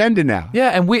whole agenda now.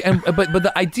 Yeah, but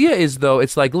the idea is though,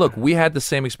 it's like, look, we had the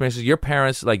same experiences. Your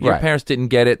parents, your parents didn't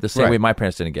get it the same way my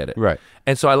parents didn't get it. Right.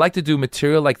 And so I like to do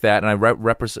material like that, and I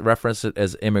reference it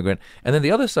as immigrant. And then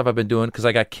the other stuff I've been doing, because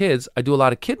I got kids, I do a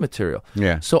lot of kid material.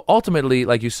 Yeah. So ultimately,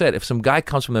 like you said, if some guy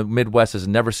comes from the Midwest has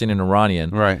never seen an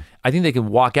Iranian, right? I think they can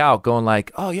walk out going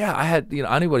like, oh yeah,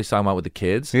 I knew what he's talking about with the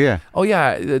kids. Yeah. Oh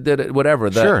yeah,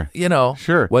 whatever. Sure.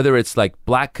 Sure. Whether it's like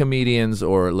black comedians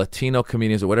or Latino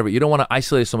comedians or whatever, you don't want to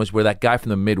isolate it so much where that guy from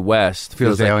the Midwest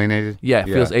feels alienated.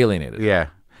 Feels alienated. Yeah.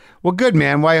 Well, good,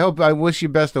 man. Well, I wish you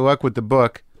best of luck with the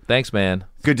book. Thanks, man.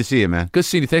 Good to see you, man. Good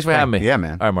seeing you. Thanks for having me. Yeah,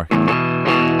 man. All right, Mark.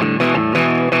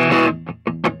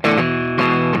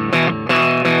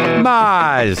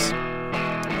 Maz.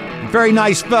 Very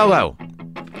nice fellow.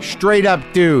 Straight up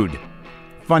dude.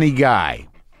 Funny guy.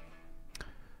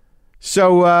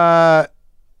 So,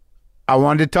 I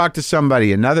wanted to talk to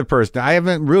somebody, another person. I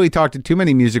haven't really talked to too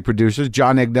many music producers.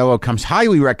 John Agnello comes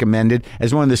highly recommended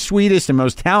as one of the sweetest and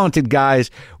most talented guys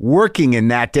working in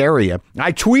that area.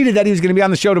 I tweeted that he was going to be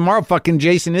on the show tomorrow. Fucking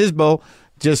Jason Isbell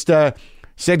just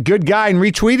said good guy and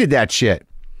retweeted that shit.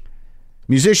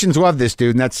 Musicians love this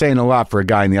dude, and that's saying a lot for a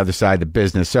guy on the other side of the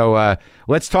business. So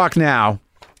let's talk now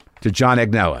to John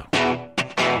Agnello.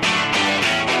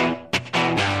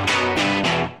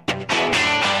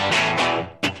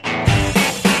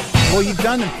 Well, you've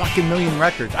done a fucking million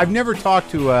records. I've never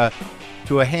talked to a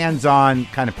hands-on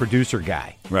kind of producer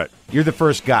guy. Right. You're the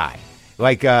first guy,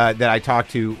 like that I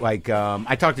talked to. Like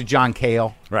I talked to John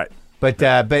Cale. Right. But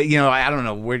you know, I don't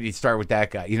know where do you start with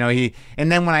that guy. You know,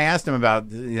 and then when I asked him about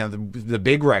the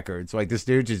big records, like this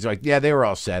dude just like, yeah, they were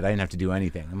all set. I didn't have to do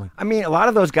anything. I'm like, I mean, a lot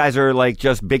of those guys are like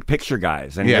just big picture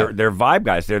guys, and they're vibe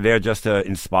guys. They're there just to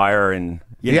inspire and.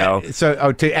 You know.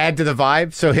 So to add to the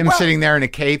vibe, so him sitting there in a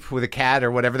cape with a cat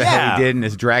or whatever the hell he did in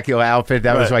his Dracula outfit,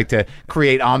 that was like to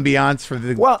create ambiance for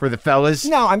the fellas.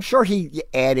 No, I'm sure he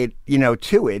added,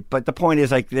 to it. But the point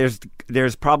is, like,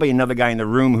 there's probably another guy in the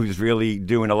room who's really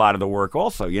doing a lot of the work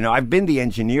also. I've been the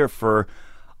engineer for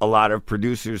a lot of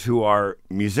producers who are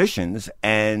musicians,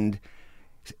 and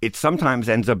it sometimes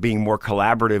ends up being more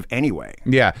collaborative anyway.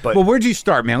 Yeah. But, well, where'd you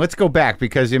start, man? Let's go back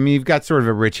because, I mean, you've got sort of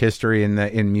a rich history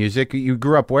in music. You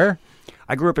grew up where?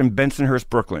 I grew up in Bensonhurst,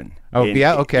 Brooklyn. Oh,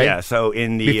 yeah? Okay. Yeah, so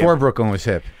in the... Before Brooklyn was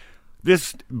hip.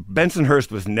 Bensonhurst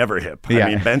was never hip. Yeah. I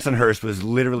mean, Bensonhurst was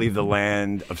literally the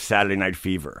land of Saturday Night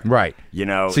Fever. Right.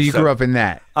 So you grew up in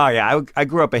that. Oh, yeah. I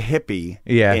grew up a hippie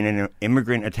in an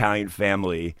immigrant Italian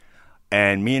family.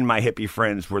 And me and my hippie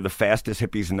friends were the fastest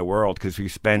hippies in the world because we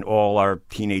spent all our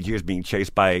teenage years being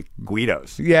chased by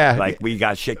Guidos. Yeah. Like, we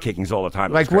got shit kickings all the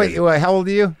time. Like, wait, how old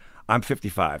are you? I'm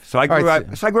 55. So I grew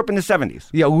up in the 70s.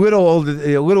 Yeah, a little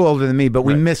older than me, but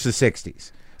we missed the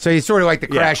 60s. So it's sort of like the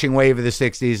crashing wave of the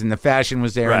 60s, and the fashion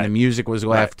was there and the music was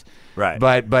left. Right.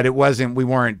 But it wasn't, we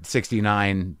weren't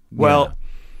 69. Well,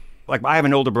 like, I have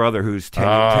an older brother who's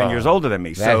 10 years older than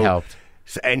me. That helped.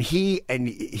 And he,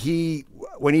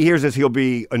 when he hears this, he'll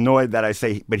be annoyed that I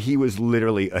say, but he was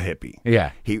literally a hippie.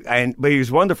 Yeah. But he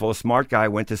was wonderful, a smart guy,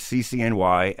 went to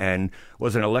CCNY and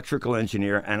was an electrical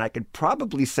engineer. And I could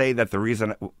probably say that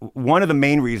one of the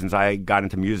main reasons I got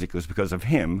into music was because of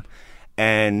him.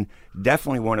 And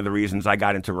definitely one of the reasons I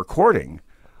got into recording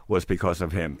was because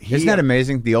of him. Isn't that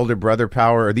amazing? The older brother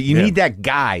power. You need that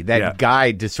guy,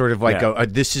 guide to sort of like go,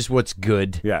 this is what's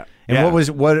good. Yeah. And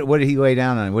what did he lay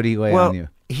down on? What did he lay on you?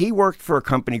 He worked for a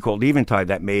company called Eventide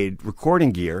that made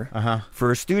recording gear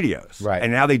for studios. Right.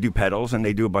 And now they do pedals and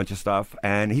they do a bunch of stuff.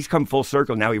 And he's come full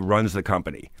circle. Now he runs the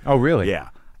company. Oh, really? Yeah.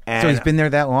 So he's been there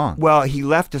that long? Well, he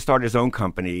left to start his own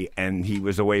company, and he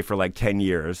was away for like 10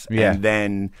 years. Yeah. And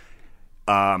then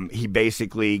he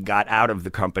basically got out of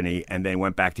the company and then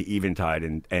went back to Eventide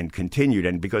and continued.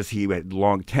 And because he had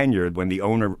long tenured, when the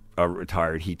owner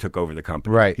retired, he took over the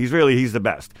company. Right. He's the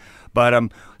best.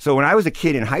 But so when I was a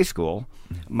kid in high school,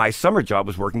 my summer job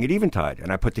was working at Eventide,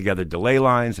 and I put together delay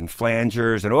lines and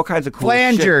flangers and all kinds of cool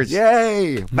flangers. Shit.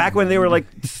 Yay! Back when they were like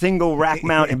single rack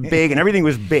mount and big, and everything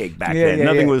was big back then.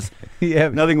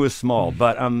 Nothing was small.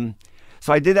 But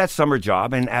so I did that summer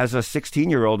job, and as a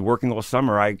 16-year-old working all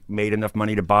summer, I made enough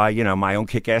money to buy, my own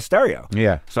kick-ass stereo.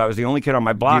 Yeah. So I was the only kid on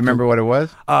my block. Do you remember what it was?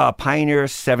 Pioneer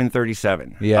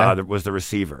 737. Yeah. Was the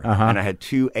receiver. And I had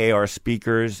 2 AR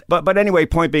speakers. But anyway,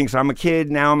 point being, so I'm a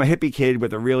kid, now I'm a hippie kid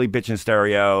with a really bitchin'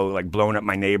 stereo, like blowing up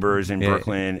my neighbors in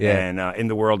Brooklyn and in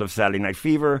the world of Saturday Night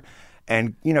Fever.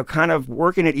 And, kind of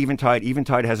working at Eventide.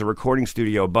 Eventide has a recording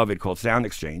studio above it called Sound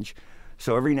Exchange.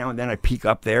 So every now and then I peek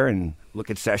up there and look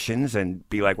at sessions and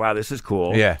be like, wow, this is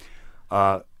cool. Yeah.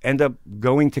 End up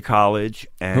going to college.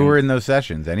 And who were in those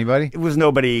sessions? Anybody? It was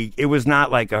nobody. It was not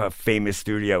like a famous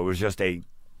studio. It was just a,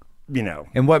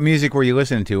 And what music were you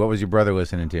listening to? What was your brother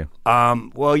listening to?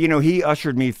 Well, he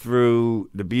ushered me through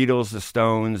the Beatles, the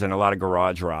Stones, and a lot of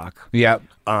garage rock. Yeah.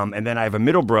 And then I have a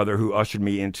middle brother who ushered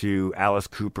me into Alice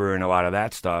Cooper and a lot of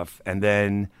that stuff. And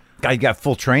then I got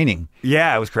full training.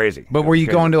 Yeah, it was crazy. But were you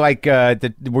going to like?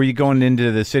 Were you going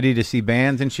into the city to see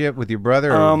bands and shit with your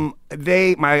brother? Or?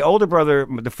 My older brother,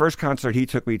 the first concert he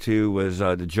took me to was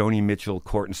the Joni Mitchell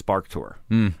Court and Spark tour.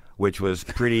 Which was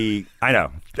pretty, I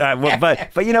know, but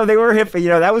they were hip.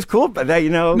 That was cool. But that,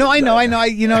 no, I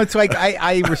know. It's like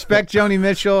I respect Joni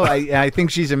Mitchell. I think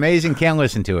she's amazing. Can't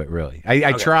listen to it really.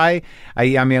 I try.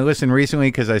 I mean, I listened recently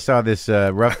because I saw this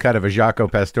rough cut of a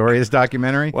Jaco Pastorius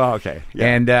documentary. Well, okay, yeah.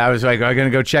 And I was like, I'm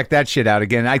gonna go check that shit out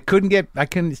again. I couldn't do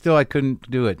it. Couldn't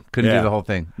do the whole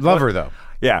thing. Love her though.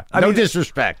 Yeah, no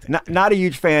disrespect. Not a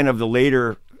huge fan of the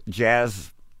later jazz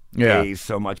days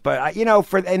so much, but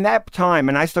in that time,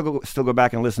 and I still go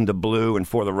back and listen to Blue and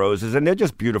For the Roses, and they're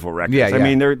just beautiful records. I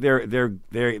mean,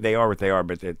 they are what they are,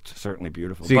 but it's certainly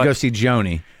beautiful. So you go see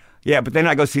Joni, but then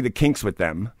I go see the Kinks with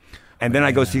them, and then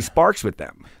I go see Sparks with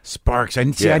them. Sparks, I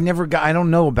don't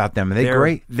know about them. Are they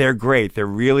great? They're great. They're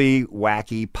really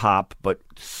wacky pop, but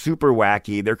super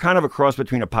wacky. They're kind of a cross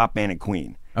between a pop band and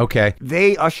Queen. Okay.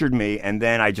 They ushered me, and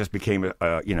then I just became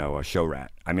a show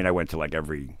rat. I mean, I went to like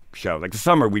every show. Like the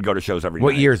summer, we'd go to shows every night.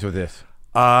 What years was this?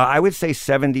 I would say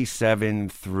 77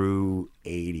 through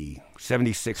 80.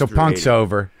 76 so through punk's 80.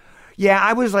 Over. Yeah,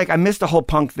 I was like, I missed the whole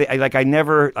punk thing. Like I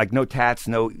never, like no tats,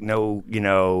 no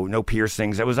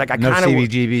piercings. It was like no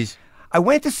CBGBs. I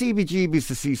went to CBGBs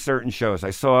to see certain shows. I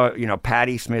saw,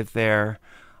 Patti Smith there.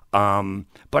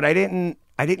 But I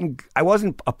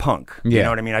wasn't a punk. You know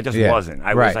what I mean? I just wasn't.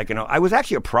 I was like, I was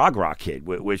actually a prog rock kid,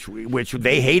 which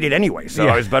they hated anyway. So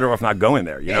I was better off not going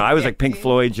there. I was like Pink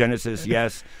Floyd, Genesis,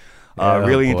 yes.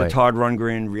 Really into Todd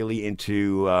Rundgren, really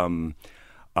into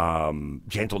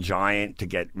Gentle Giant to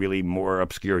get really more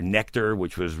obscure. Nectar,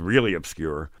 which was really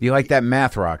obscure. You like that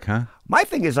math rock, huh? My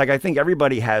thing is, like, I think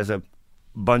everybody has a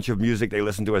bunch of music they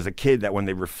listened to as a kid that when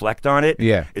they reflect on it,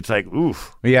 it's like,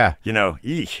 oof. Yeah.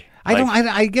 Eesh.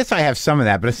 I guess I have some of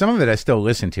that, but some of it I still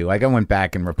listen to. Like I went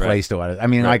back and replaced a lot of. I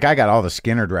mean, like I got all the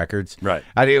Skinner records. Right.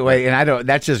 I do, and I don't.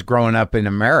 That's just growing up in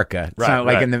America. It's not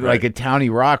like like a towny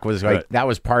rock was like that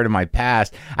was part of my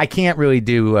past. I can't really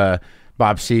do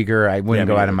Bob Seger. I wouldn't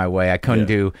go out of my way. I couldn't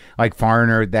do like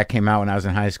Foreigner that came out when I was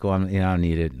in high school. I don't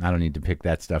need it. I don't need to pick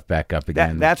that stuff back up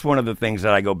again. That's one of the things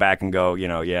that I go back and go,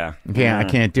 I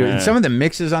can't do it. And some of the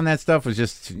mixes on that stuff was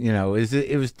just,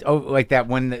 it was like that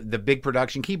when the big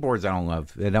production keyboards I don't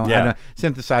love. I don't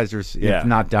synthesizers if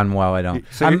not done well. I don't.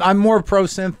 So I'm more pro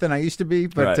synth than I used to be,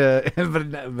 but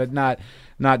but not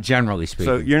generally speaking.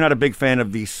 So you're not a big fan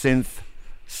of the synth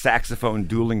saxophone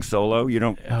dueling solo? You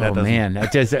don't? Man,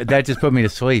 that just put me to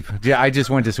sleep. I just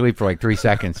went to sleep for like 3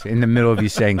 seconds in the middle of you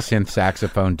saying synth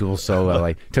saxophone dual solo.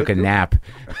 I took a nap.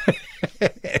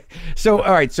 So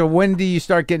all right. So when do you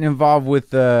start getting involved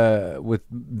with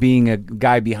being a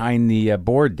guy behind the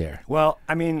board there? Well,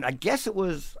 I mean, I guess it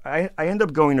was. I ended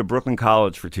up going to Brooklyn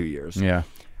College for 2 years. Yeah.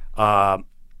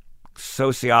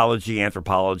 Sociology,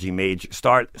 anthropology major.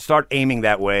 Start aiming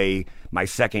that way. My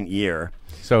second year.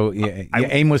 So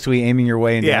aimlessly aiming your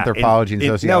way into anthropology and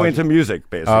sociology? No, into music,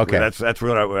 basically. Oh, okay. That's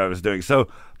what I was doing. So,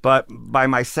 but by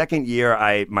my second year,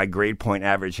 my grade point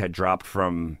average had dropped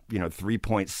from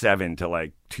 3.7 to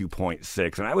like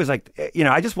 2.6. And I was like,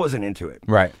 I just wasn't into it.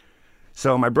 Right.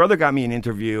 So my brother got me an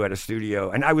interview at a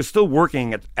studio, and I was still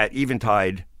working at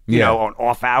Eventide, on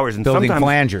off hours. And building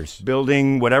sometimes flangers.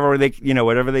 Building whatever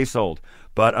they sold.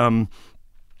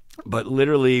 But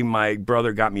literally, my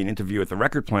brother got me an interview at the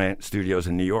Record Plant Studios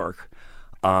in New York,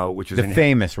 which was the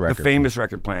famous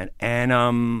Record Plant.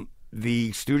 And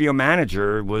the studio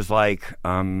manager was like,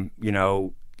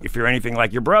 if you're anything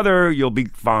like your brother, you'll be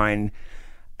fine.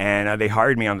 And they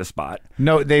hired me on the spot.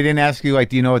 No, they didn't ask you, like,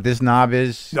 do you know what this knob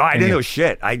is? No, I didn't know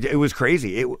shit. It was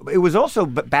crazy. It was also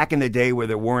back in the day where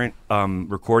there weren't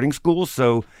recording schools,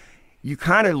 so you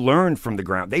kind of learned from the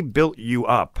ground. They built you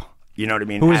up. You know what I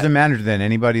mean? Who was the manager then?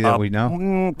 Anybody that we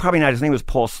know? Probably not. His name was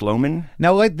Paul Sloman.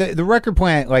 Now, like the Record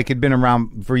Plant, like had been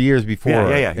around for years before.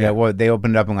 Yeah. Well, they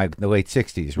opened up in like the late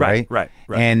 '60s, right? Right.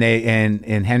 And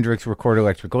and Hendrix recorded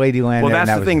Electric Ladyland. Well,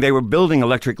 that's the thing. They were building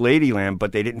Electric Ladyland,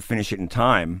 but they didn't finish it in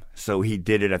time, so he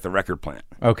did it at the Record Plant.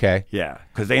 Okay. Yeah,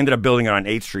 because they ended up building it on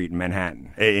 8th Street in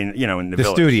Manhattan, in the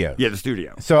village. Studio. Yeah, the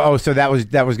studio. So that was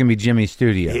going to be Jimmy's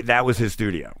studio. That was his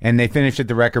studio. And they finished at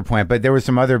the Record Plant, but there were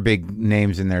some other big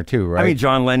names in there too, right? I mean,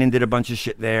 John Lennon did a bunch of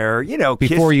shit there.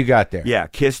 Before Kiss, you got there. Yeah,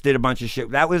 Kiss did a bunch of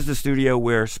shit. That was the studio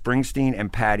where Springsteen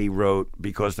and Patti wrote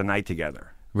Because the Night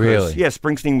Together. Really? Yeah,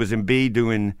 Springsteen was in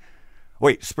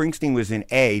Springsteen was in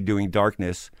A doing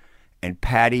Darkness, and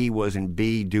Patti was in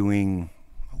B doing,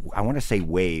 I want to say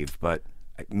Wave, but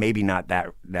maybe not that.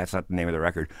 That's not the name of the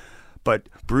record. But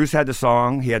Bruce had the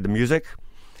song. He had the music.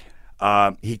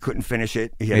 He couldn't finish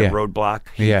it. He had a roadblock.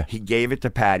 He gave it to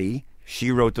Patty.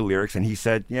 She wrote the lyrics, and he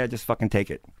said, "Yeah, just fucking take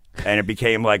it." And it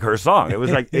became like her song. It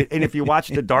was like, and if you watch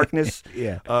the Darkness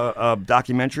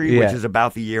documentary, which is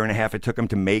about the year and a half it took him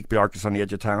to make Darkness on the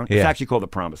Edge of Town, it's actually called The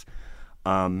Promise.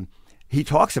 He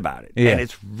talks about it, and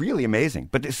it's really amazing.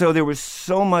 But so there was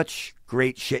so much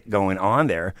great shit going on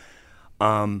there.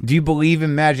 Do you believe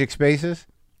in magic spaces?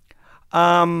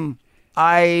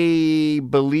 I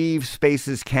believe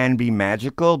spaces can be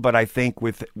magical, but I think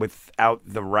without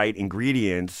the right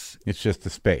ingredients, it's just a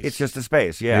space. It's just a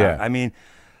space. Yeah. I mean,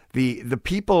 the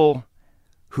people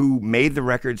who made the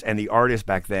records and the artists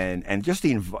back then, and just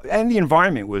the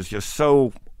environment was just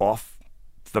so off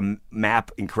the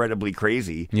map, incredibly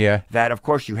crazy. Yeah. That of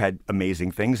course you had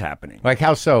amazing things happening. Like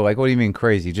how so? Like what do you mean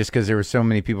crazy? Just because there were so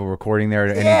many people recording there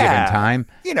at any given time?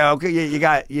 You know, you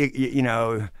got you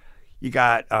know. You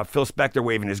got Phil Spector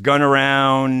waving his gun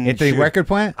around. At the record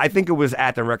plant? I think it was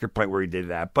at the record plant where he did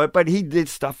that. But he did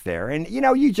stuff there. And, you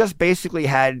know, you just basically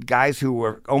had guys who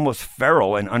were almost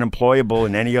feral and unemployable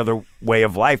in any other way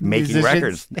of life making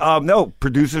records. No,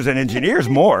 producers and engineers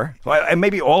more. And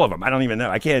maybe all of them. I don't even know.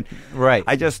 I can't. Right.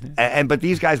 But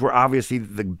these guys were obviously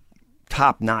the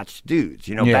top-notch dudes.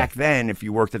 You know, back then, if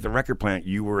you worked at the record plant,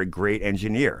 you were a great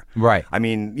engineer. Right. I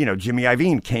mean, you know, Jimmy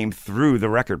Iovine came through the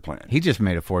record plant. He just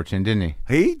made a fortune, didn't he?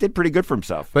 He did pretty good for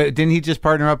himself. But didn't he just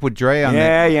partner up with Dre on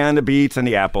on the beats and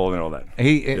the Apple and all that.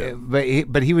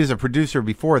 But he was a producer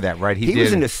before that, right? He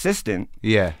was an assistant.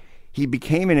 Yeah. He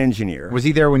became an engineer. Was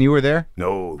he there when you were there?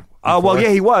 No. Well,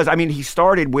 yeah, he was. I mean, he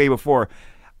started way before.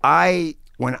 Right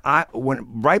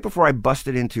before I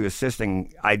busted into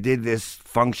assisting, I did this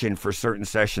function for certain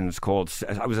sessions called,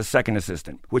 I was a second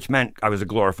assistant, which meant I was a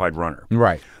glorified runner.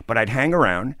 Right. But I'd hang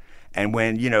around, and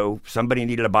when, you know, somebody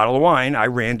needed a bottle of wine, I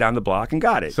ran down the block and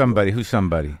got it. Somebody? Who's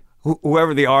somebody?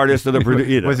 Whoever the artist or the producer.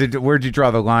 You know. Was it? Where'd you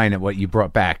draw the line at what you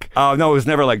brought back? Oh, no, it was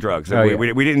never like drugs.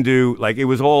 We didn't do, like, it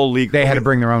was all legal. They had to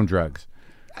bring their own drugs.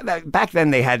 Back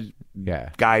then they had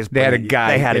guys. They had a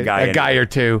guy. They had a guy. A guy or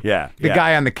two. Yeah. The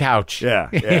guy on the couch. Yeah.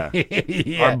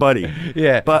 Our buddy.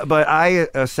 Yeah. But I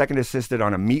second assisted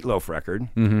on a Meatloaf record,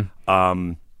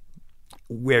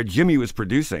 where Jimmy was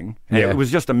producing, and it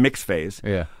was just a mix phase.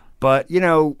 Yeah. But you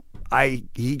know,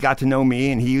 he got to know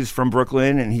me, and he was from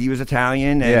Brooklyn, and he was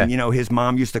Italian, and you know, his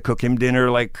mom used to cook him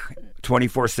dinner like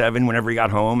 24/7 whenever he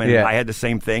got home, and I had the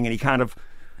same thing, and he kind of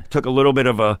took a little bit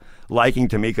of a liking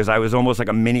to me because I was almost like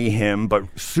a mini him, but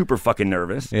super fucking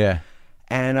nervous. Yeah.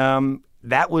 And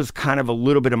that was kind of a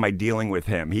little bit of my dealing with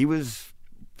him. He was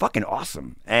fucking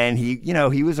awesome, and he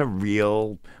was a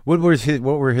real. What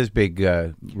were his big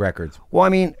records? Well, I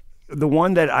mean, the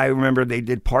one that I remember they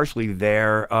did partially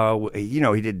there. You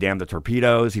know, he did "Damn the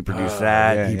Torpedoes." He produced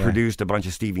that. Yeah, he produced a bunch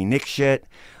of Stevie Nicks shit.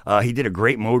 He did a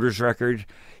great Motors record.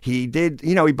 He did,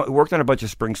 you know, he worked on a bunch of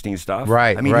Springsteen stuff.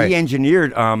 Right. I mean, he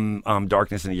engineered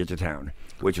 "Darkness in the Edge of Town,"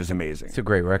 which was amazing. It's a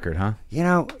great record, huh? You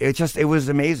know, it was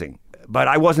amazing. But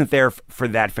I wasn't there for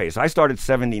that phase. I started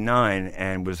 '79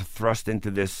 and was thrust into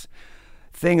this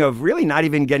thing of really not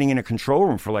even getting in a control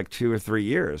room for like 2 or 3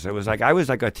 years. It was like I was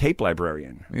like a tape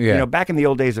librarian. Yeah. You know, back in the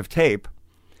old days of tape.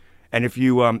 And if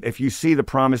you see the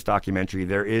Promise documentary,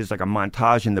 there is like a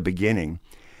montage in the beginning,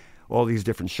 all these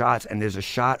different shots, and there's a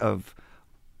shot of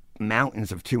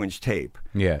mountains of 2-inch tape.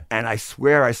 Yeah. And I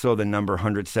swear I saw the number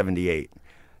 178.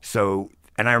 So,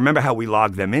 and I remember how we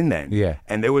logged them in then. Yeah.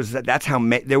 And there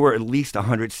were at least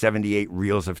 178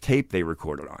 reels of tape they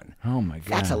recorded on. Oh my God.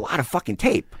 That's a lot of fucking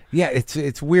tape. Yeah,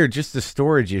 it's weird. Just the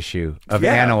storage issue of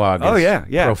analog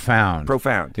is profound.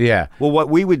 Profound. Yeah. Well, what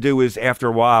we would do is after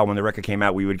a while, when the record came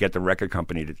out, we would get the record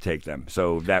company to take them.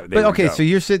 So that. So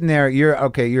you're sitting there. You're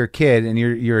a kid, and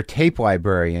you're a tape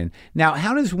librarian. Now,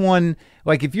 how does one,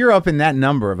 like, if you're up in that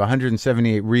number of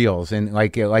 178 reels, and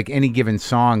like any given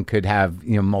song could have,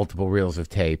 you know, multiple reels of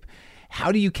tape, how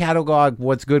do you catalog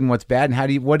what's good and what's bad,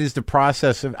 and what is the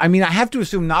process of? I mean, I have to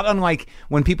assume not unlike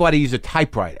when people had to use a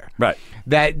typewriter, right?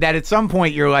 That at some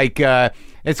point you're like,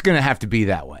 it's going to have to be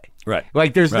that way, right?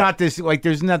 Like there's not this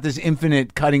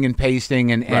infinite cutting and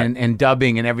pasting and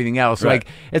dubbing and everything else. Right. Like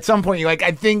at some point you're like,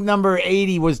 I think number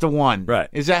 80 was the one. Right?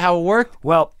 Is that how it worked?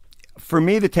 Well, for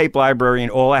me, the tape librarian,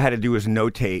 all I had to do was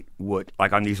notate what,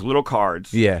 like on these little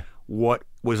cards, what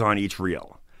was on each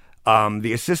reel.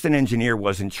 The assistant engineer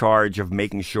was in charge of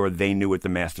making sure they knew what the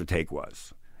master take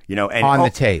was. and on the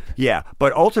tape. Yeah,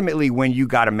 but ultimately, when you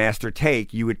got a master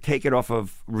take, you would take it off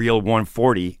of reel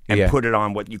 140 and put it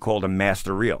on what you called a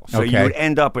master reel. So you would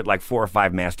end up with like 4 or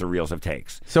 5 master reels of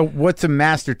takes. So what's a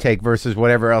master take versus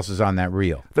whatever else is on that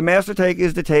reel? The master take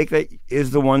is the take that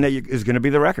is the one that is going to be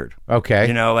the record.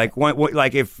 Okay. Like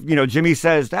like if Jimmy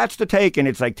says that's the take, and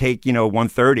it's like take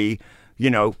 130.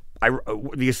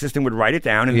 The assistant would write it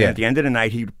down, and then at the end of the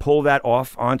night, he'd pull that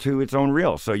off onto its own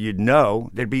reel. So you'd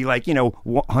know there'd be like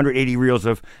 180 reels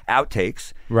of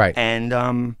outtakes, right? And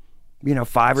 5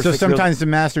 or 6. So sometimes the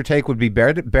master take would be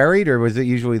buried, or was it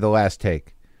usually the last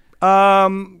take?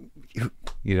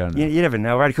 You don't know. You never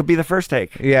know, right? It could be the first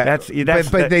take. Yeah,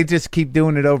 but they just keep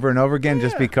doing it over and over again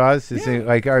just because. Is it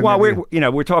like? Well,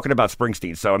 we're talking about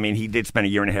Springsteen, so I mean, he did spend a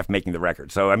year and a half making the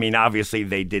record. So I mean, obviously,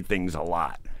 they did things a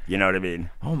lot. You know what I mean?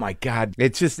 Oh my God,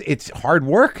 it's hard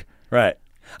work, right?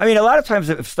 I mean, a lot of times,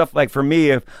 if stuff like for me,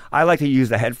 if I like to use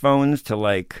the headphones to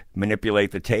like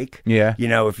manipulate the take. Yeah.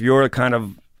 If you're kind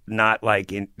of not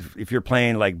like if you're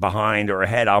playing like behind or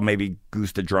ahead, I'll maybe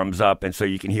goose the drums up, and so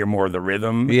you can hear more of the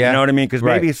rhythm. Yeah. You know what I mean? Because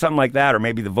maybe it's something like that, or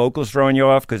maybe the vocal's throwing you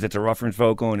off because it's a reference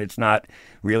vocal and it's not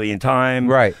really in time.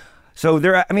 Right. So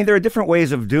there are different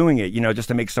ways of doing it, just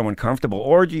to make someone comfortable.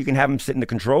 Or you can have them sit in the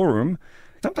control room.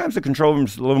 Sometimes the control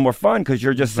room's a little more fun because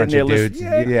you're just sitting there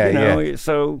listening. Yeah.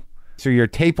 So you're a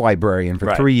tape librarian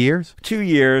for 3 years? 2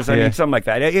 years. I mean, something like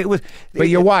that. But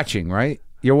you're watching, right?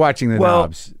 You're watching the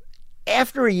knobs.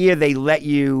 After a year, they let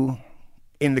you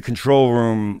in the control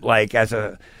room, like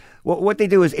what they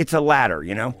do is it's a ladder,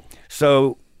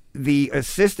 So the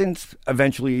assistants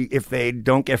eventually, if they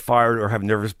don't get fired or have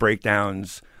nervous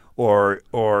breakdowns or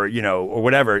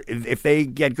whatever, if they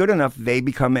get good enough, they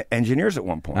become engineers at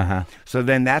one point. Uh-huh. So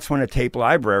then that's when a tape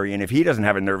librarian, if he doesn't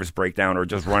have a nervous breakdown or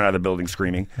just run out of the building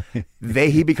screaming,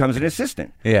 he becomes an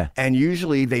assistant. Yeah. And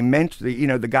usually they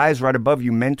the guys right above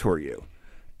you mentor you.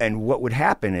 And what would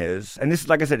happen is, and this is,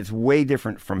 like I said, it's way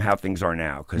different from how things are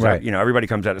now. Because, everybody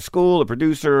comes out of school, a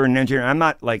producer, an engineer. I'm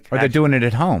not like... Or they're doing it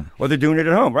at home. Or they're doing it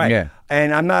at home, right. Yeah.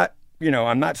 And I'm not,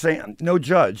 I'm not saying, I'm no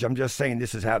judge. I'm just saying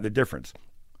this is how the difference.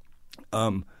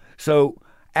 So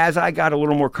as I got a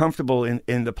little more comfortable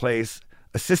in the place,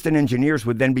 assistant engineers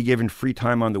would then be given free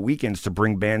time on the weekends to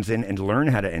bring bands in and learn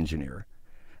how to engineer.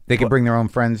 They could bring their own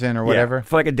friends in or whatever? Yeah,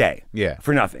 for like a day. Yeah.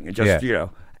 For nothing. And just,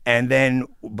 And then,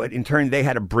 but in turn, they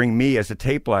had to bring me as a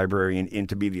tape librarian in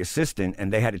to be the assistant,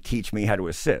 and they had to teach me how to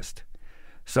assist.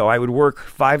 So I would work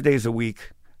 5 days a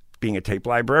week being a tape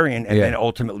librarian, and then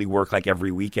ultimately work like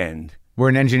every weekend. Where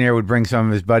an engineer would bring some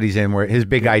of his buddies in, where his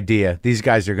big idea, these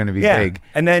guys are going to be big.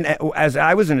 And then as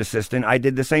I was an assistant, I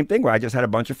did the same thing where I just had a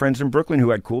bunch of friends in Brooklyn who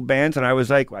had cool bands, and I was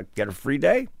like, I get a free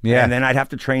day. Yeah. And then I'd have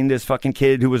to train this fucking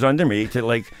kid who was under me to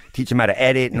like teach him how to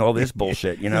edit and all this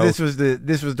bullshit, This was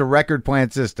the record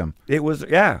plant system. It was,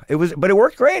 but it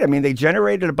worked great. I mean, they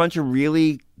generated a bunch of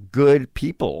really good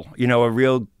people, a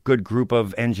real good group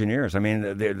of engineers. I mean,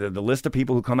 the list of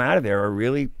people who come out of there are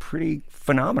really pretty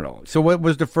phenomenal. So what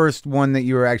was the first one that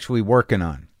you were actually working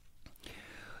on?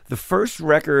 The first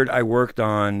record I worked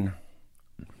on,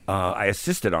 I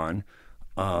assisted on,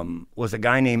 was a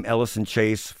guy named Ellison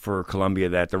Chase for Columbia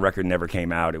that the record never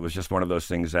came out. It was just one of those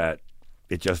things that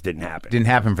it just didn't happen. Didn't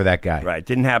happen for that guy. Right,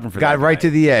 didn't happen for that guy. Got right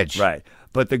to the edge. Right.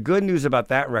 But the good news about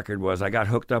that record was I got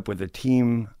hooked up with a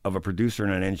team of a producer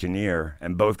and an engineer,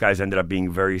 and both guys ended up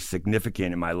being very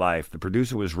significant in my life. The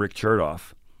producer was Rick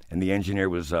Chertoff, and the engineer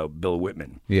was Bill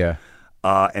Whitman. Yeah.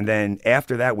 And then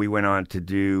after that, we went on to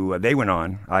do,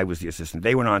 I was the assistant,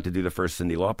 they went on to do the first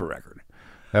Cyndi Lauper record.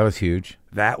 That was huge.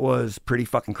 That was pretty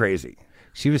fucking crazy.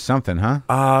 She was something,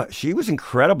 huh? She was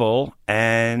incredible,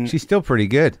 and... She's still pretty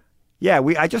good. Yeah,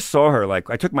 I just saw her. Like,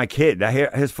 I took my kid,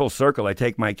 his full circle. I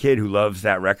take my kid who loves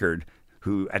that record,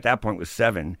 who at that point was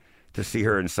 7, to see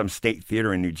her in some state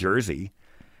theater in New Jersey.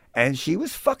 And she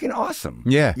was fucking awesome.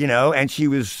 Yeah. And she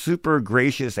was super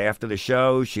gracious after the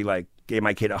show. She, like, gave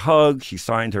my kid a hug. She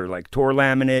signed her, like, tour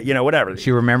laminate, whatever.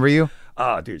 She remember you?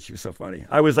 Oh, dude, she was so funny.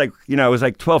 I was like, it was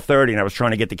like 12:30, and I was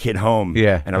trying to get the kid home.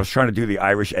 Yeah. And I was trying to do the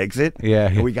Irish exit. Yeah.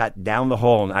 And we got down the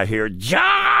hall, and I hear,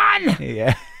 John!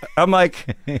 Yeah. I'm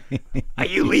like, are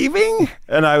you leaving?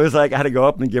 And I was like, I had to go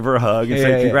up and give her a hug and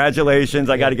say, congratulations,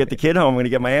 I got to get the kid home. I'm going to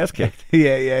get my ass kicked.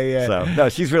 Yeah. So, no,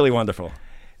 she's really wonderful.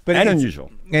 And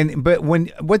unusual. But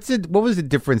what was the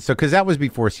difference? So, because that was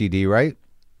before CD, right?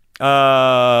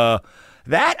 That,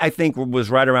 I think, was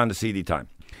right around the CD time.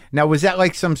 Now, was that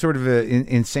like some sort of an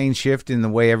insane shift in the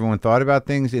way everyone thought about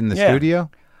things in the studio?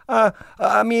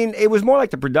 I mean, it was more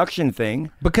like the production thing.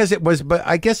 Because it was, but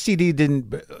I guess CD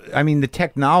didn't, I mean, the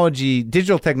technology,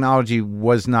 digital technology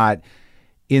was not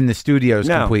in the studios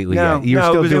completely yet. You're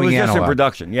still doing it was analog. Just in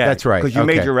production. Yeah, that's right. Because you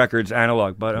made your records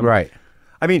analog, but right.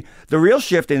 I mean, the real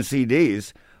shift in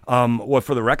CDs was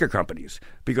for the record companies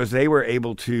because they were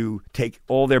able to take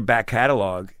all their back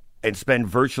catalog and spend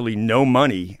virtually no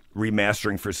money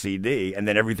remastering for CD, and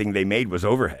then everything they made was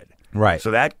overhead. Right.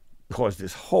 So that caused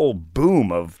this whole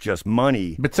boom of just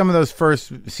money. But some of those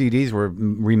first CDs were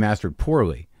remastered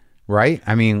poorly, right?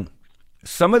 I mean,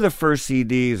 some of the first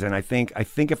CDs, and I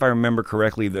think if I remember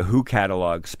correctly, the Who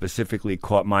catalog specifically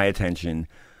caught my attention.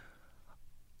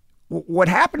 What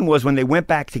happened was when they went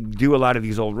back to do a lot of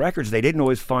these old records, they didn't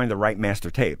always find the right master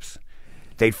tapes.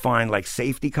 They'd find like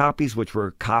safety copies, which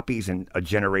were copies in a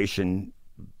generation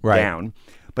down.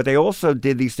 But they also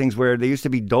did these things where they used to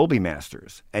be Dolby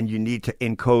masters, and you need to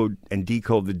encode and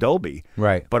decode the Dolby.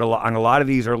 Right. But on a lot of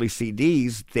these early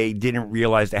CDs, they didn't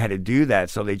realize they had to do that,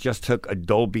 so they just took a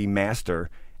Dolby master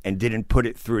and didn't put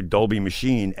it through a Dolby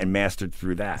machine and mastered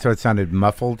through that. So it sounded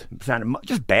muffled? It sounded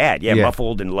just bad. Yeah,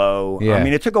 muffled and low. Yeah. I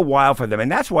mean, it took a while for them, and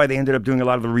that's why they ended up doing a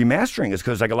lot of the remastering, is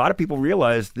because like a lot of people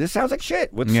realized this sounds like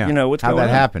shit. What's going on? How'd that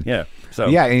happen? Yeah. So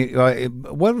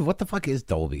what the fuck is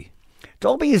Dolby?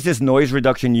 Dolby is this noise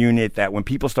reduction unit that when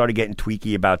people started getting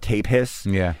tweaky about tape hiss,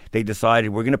 they decided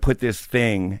we're going to put this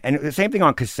thing, and the same thing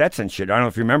on cassettes and shit. I don't know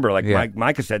if you remember, like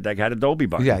my cassette deck had a Dolby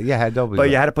button. Yeah, had Dolby. But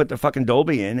you had to put the fucking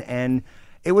Dolby in, and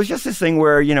it was just this thing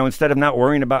where, instead of not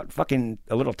worrying about fucking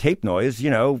a little tape noise,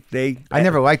 I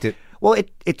never liked it. Well,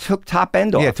 it took top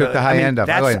end off. Yeah, it took the high end off.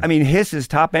 Hiss is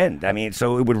top end. I mean,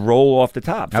 so it would roll off the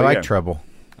top. So, I like treble.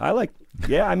 Treble,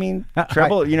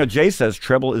 Jay says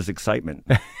treble is excitement.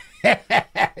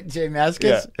 Jay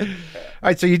Mascis. Yeah. All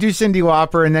right, so you do Cyndi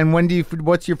Lauper, and then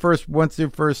what's the first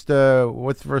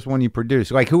one you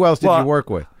produce? Like, who else did you work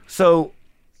with? So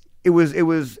it was,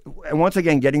 and once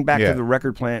again, getting back to the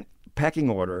record plant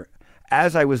pecking order,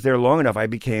 as I was there long enough, I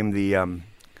became the, I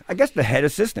guess, the head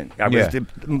assistant. I was the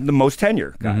most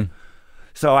tenure guy. Mm-hmm.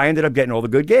 So I ended up getting all the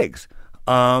good gigs.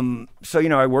 So,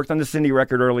 I worked on the Cyndi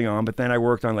record early on, but then I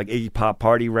worked on like Iggy Pop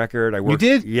Party record. You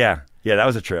did? Yeah, that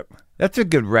was a trip. That's a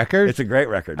good record. It's a great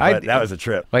record, but that was a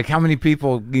trip. Like, how many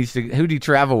people who do you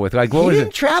travel with? Like, what was it? He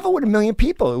didn't travel with a million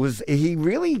people. He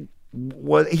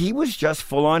was just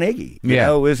full on Iggy.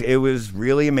 It was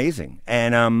really amazing.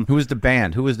 And who was the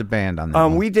band? Who was the band on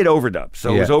that? We did overdubs,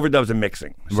 so it was overdubs and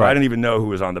mixing. So I didn't even know who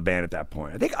was on the band at that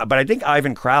point. I think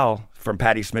Ivan Crowell from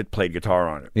Patti Smith played guitar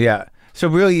on it. Yeah. So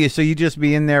really, you just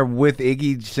be in there with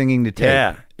Iggy singing the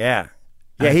tape. Yeah.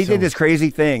 He did this crazy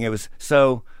thing. It was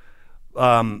so.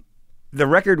 The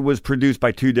record was produced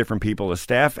by two different people, a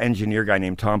staff engineer guy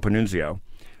named Tom Panunzio.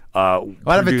 A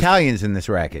lot of Italians in this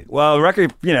racket. Well, the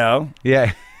record, Yeah.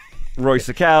 Roy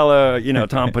Cicala,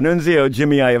 Tom Panunzio,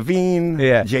 Jimmy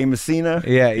Iovine, Jay Messina.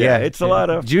 Yeah. It's a lot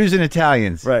of... Jews and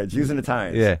Italians. Right, Jews and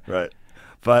Italians. Yeah. Right.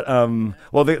 But,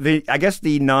 I guess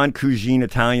the non-cuisine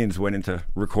Italians went into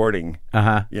recording.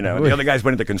 Uh-huh. The other guys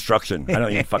went into construction. I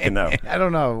don't even fucking know. I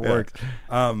don't know how it works.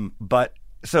 But...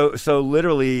 So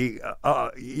literally,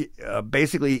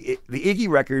 basically, the Iggy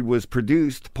record was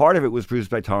produced, part of it was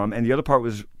produced by Tom, and the other part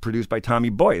was produced by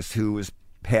Tommy Boyce, who was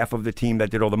half of the team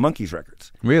that did all the Monkees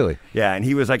records. Really? Yeah, and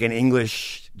he was like an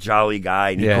English jolly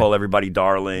guy, and he'd call everybody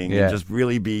darling, and just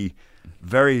really be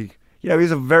very,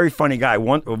 he's a very funny guy,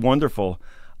 wonderful.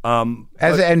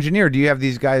 As an engineer, do you have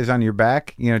these guys on your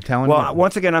back, telling you? Well,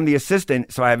 once again, I'm the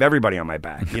assistant, so I have everybody on my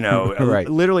back, Right.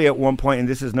 Literally at one point, and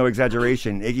this is no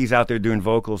exaggeration, Iggy's out there doing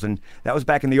vocals, and that was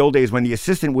back in the old days when the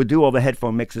assistant would do all the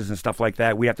headphone mixes and stuff like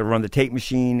that. We have to run the tape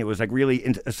machine. It was like really,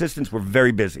 assistants were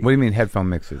very busy. What do you mean headphone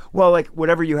mixes? Well, like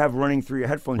whatever you have running through your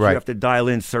headphones, you have to dial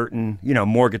in certain,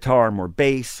 more guitar, more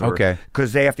bass.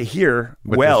 Because they have to hear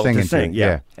to sing.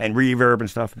 Yeah. And reverb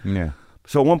and stuff. Yeah.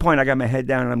 So at one point, I got my head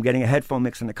down, and I'm getting a headphone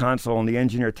mix in the console, and the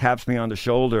engineer taps me on the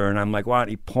shoulder, and I'm like, wow,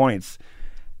 and he points.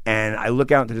 And I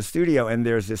look out into the studio, and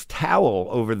there's this towel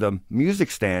over the music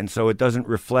stand so it doesn't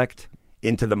reflect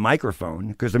into the microphone,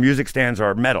 because the music stands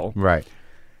are metal. Right.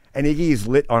 And Iggy's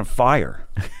lit on fire.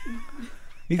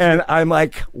 And I'm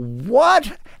like,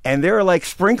 what? And there are like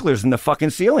sprinklers in the fucking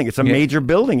ceiling. It's a major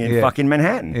building in fucking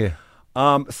Manhattan.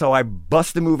 Yeah. So I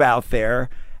bust a move out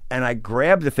there, and I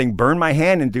grabbed the thing, burned my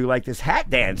hand, and do like this hat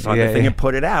dance on the thing and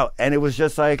put it out. And it was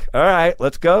just like, all right,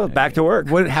 let's go back to work.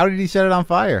 How did he set it on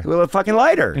fire? With a fucking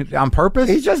lighter. On purpose?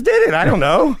 He just did it. I don't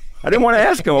know. I didn't want to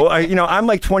ask him. I'm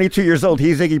like 22 years old.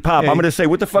 He's Iggy Pop. I'm going to say,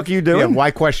 what the fuck are you doing? Yeah, why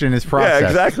question his process? Yeah,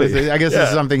 exactly. I guess this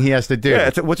is something he has to do.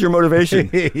 Yeah, what's your motivation?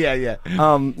 Yeah.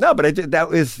 No, but that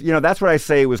was, that's what I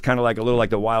say was kind of like a little like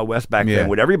the Wild West back then,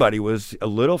 when everybody was a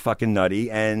little fucking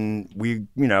nutty, and we,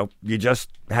 you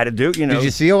just had to do, Did you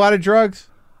see a lot of drugs?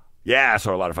 Yeah, I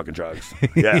saw a lot of fucking drugs.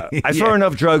 Yeah. I saw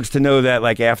enough drugs to know that,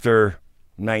 like, after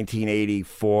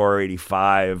 1984,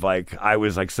 85, like, I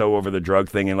was, like, so over the drug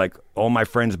thing. And, like, all my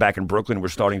friends back in Brooklyn were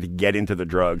starting to get into the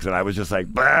drugs. And I was just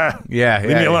like, bah, leave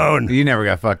me alone. You never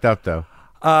got fucked up, though.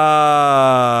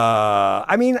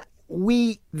 I mean,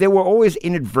 there were always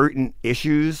inadvertent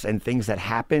issues and things that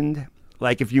happened.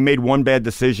 Like, if you made one bad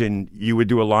decision, you would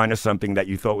do a line of something that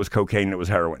you thought was cocaine and it was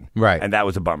heroin. Right. And that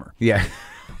was a bummer. Yeah.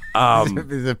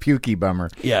 It's a pukey bummer.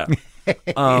 Yeah.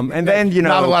 And then, you know.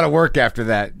 Not a lot of work after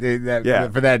that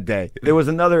for that day. There was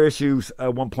another issue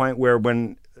at one point where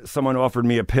when someone offered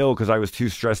me a pill because I was too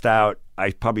stressed out, I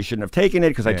probably shouldn't have taken it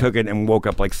because I took it and woke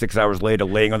up like 6 hours later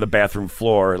laying on the bathroom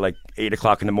floor at like 8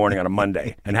 o'clock in the morning on a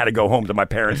Monday and had to go home to my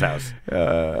parents' house.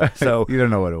 So you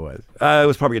don't know what it was. It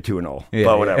was probably a Tuinol,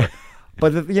 but whatever.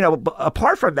 But, you know,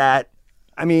 apart from that,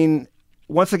 I mean,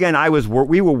 once again,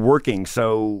 we were working,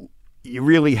 so you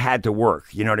really had to work.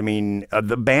 You know what I mean?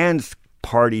 The bands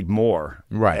partied more.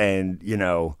 Right. And, you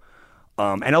know,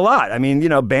 and a lot. I mean, you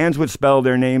know, bands would spell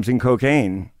their names in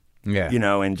cocaine. Yeah. You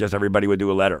know, and just everybody would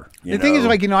do a letter. The thing is,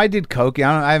 like, you know, I did coke.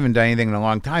 I haven't done anything in a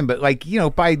long time, but, like, you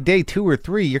know, by day 2 or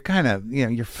 3, you're kind of, you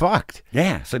know, you're fucked.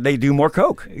 Yeah. So they do more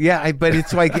coke. Yeah. But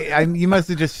it's like, you must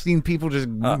have just seen people just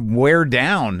wear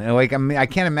down. Like, I mean, I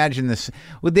can't imagine this.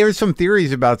 Well, there's some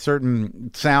theories about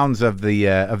certain sounds of the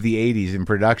 80s in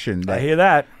production. I hear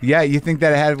that. Yeah. You think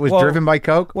that was driven by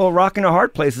coke? Well, Rockin' a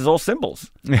Hard Place is all cymbals.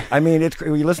 I mean,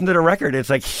 when you listen to the record, it's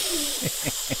like,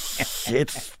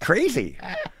 it's crazy.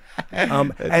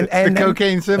 And the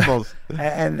cocaine symbols,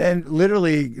 and then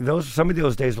literally some of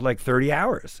those days were like 30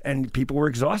 hours, and people were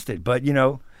exhausted. But you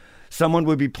know, someone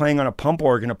would be playing on a pump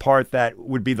organ a part that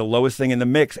would be the lowest thing in the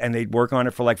mix, and they'd work on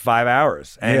it for like 5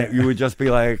 hours, and you would just be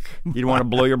like, you'd want to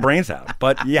blow your brains out,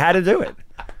 but you had to do it.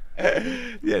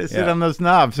 You had to sit on those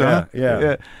knobs, huh?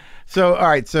 Yeah. So all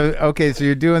right, so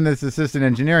you're doing this assistant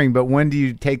engineering, but when do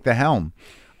you take the helm?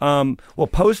 Well,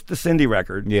 post the Cindy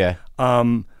record. Yeah.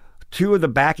 Two of the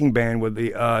backing band were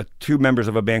the two members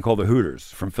of a band called the Hooters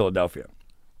from Philadelphia.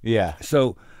 Yeah.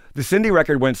 So the Cindy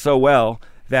record went so well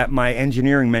that my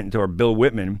engineering mentor, Bill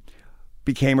Whitman,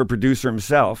 became a producer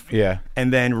himself. Yeah.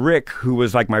 And then Rick, who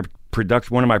was like one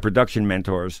of my production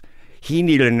mentors, he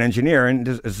needed an engineer, and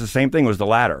it's the same thing. It was the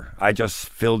latter. I just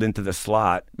filled into the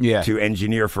slot to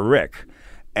engineer for Rick,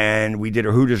 and we did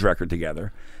a Hooters record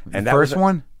together. And that first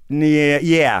one.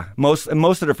 Yeah, most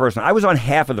of the first one. I was on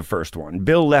half of the first one.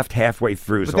 Bill left halfway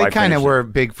through, but so they kind of were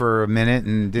big for a minute,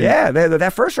 and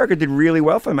that first record did really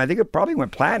well for them. I think it probably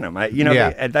went platinum.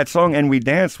 That song "And We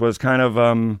Dance" was kind of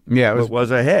it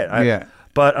was a hit.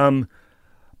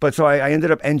 But so I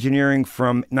ended up engineering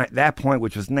from that point,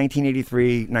 which was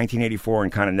 1983, 1984,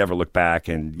 and kind of never looked back,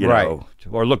 and you know,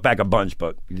 or look back a bunch,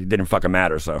 but it didn't fucking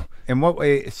matter. So in what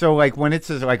way? So like when it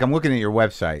says, like, I'm looking at your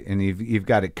website, and you've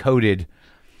got it coded.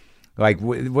 Like,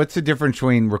 what's the difference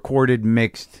between recorded,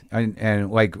 mixed, and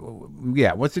like,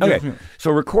 what's the difference?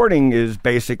 So recording is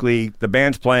basically the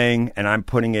band's playing, and I'm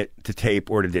putting it to tape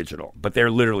or to digital, but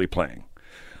they're literally playing.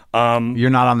 You're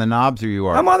not on the knobs, or you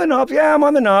are? I'm on the knobs. Yeah, I'm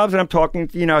on the knobs, and I'm talking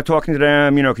to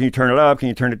them. You know, can you turn it up? Can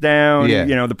you turn it down? Yeah.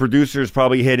 You know, the producer's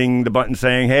probably hitting the button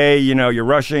saying, hey, you know, you're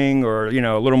rushing, or, you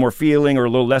know, a little more feeling or a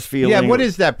little less feeling. Yeah, what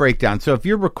is that breakdown? So if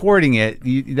you're recording it,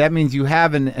 that means you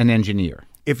have an engineer.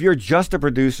 If you're just a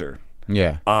producer,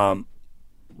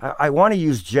 I want to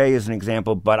use Jay as an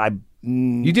example, but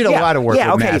you did a lot of work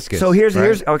with Maskus. So here's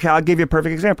okay. I'll give you a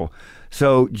perfect example.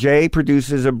 So Jay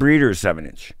produces a Breeders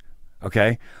 7-inch,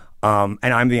 okay, and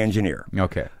I'm the engineer.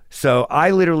 Okay. So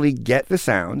I literally get the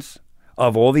sounds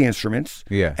of all the instruments,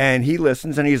 and he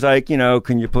listens, and he's like, you know,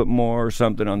 can you put more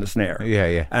something on the snare?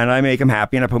 Yeah. And I make him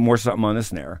happy, and I put more something on the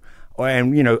snare.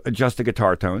 And, you know, adjust the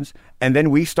guitar tones. And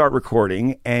then we start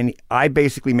recording, and I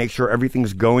basically make sure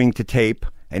everything's going to tape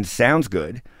and sounds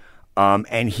good.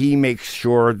 And he makes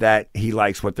sure that he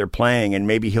likes what they're playing, and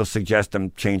maybe he'll suggest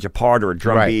them change a part or a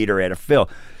drum beat or add a fill.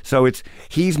 So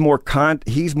he's more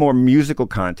musical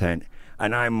content,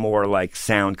 and I'm more like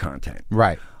sound content.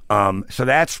 Right. So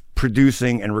that's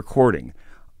producing and recording.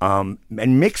 And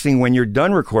mixing, when you're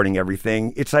done recording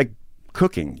everything, it's like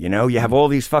cooking, you know? You have all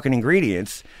these fucking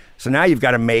ingredients. So now you've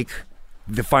got to make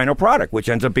the final product, which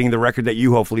ends up being the record that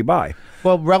you hopefully buy.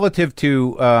 Well, relative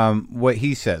to what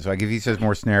he says, like if he says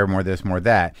more snare, more this, more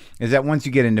that, is that once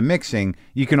you get into mixing,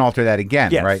 you can alter that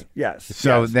again, right? Yes.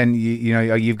 So then you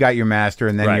know you've got your master,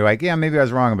 and then you're like, yeah, maybe I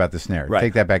was wrong about the snare. Right.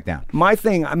 Take that back down. My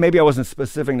thing, maybe I wasn't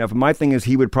specific enough. My thing is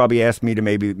he would probably ask me to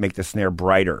maybe make the snare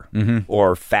brighter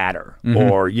or fatter,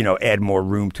 or you know, add more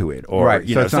room to it, or right.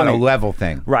 You so know, it's not a level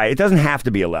thing, right? It doesn't have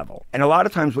to be a level. And a lot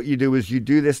of times, what you do is you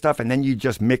do this stuff, and then you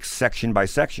just mix section by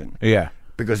section. Yeah.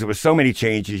 because there was so many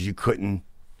changes you couldn't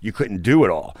do it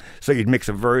all. So you'd mix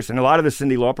a verse, and a lot of the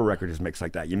Cyndi Lauper record is mixed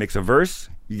like that. You mix a verse,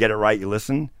 you get it right, you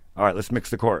listen. All right, let's mix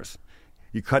the chorus.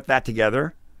 You cut that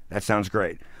together. That sounds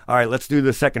great. All right, let's do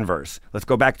the second verse. Let's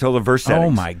go back to all the verse settings.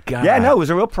 Oh my God. Yeah, no, it was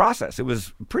a real process. It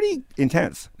was pretty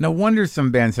intense. No wonder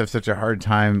some bands have such a hard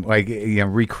time, like,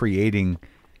 recreating,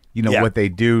 what they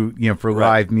do, for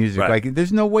live music. Right. Like,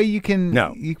 there's no way you can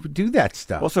do that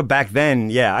stuff. Also, back then,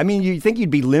 you think you'd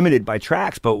be limited by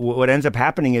tracks, but what ends up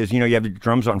happening is, you have the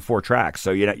drums on 4 tracks,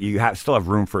 so you still have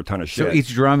room for a ton of shit. So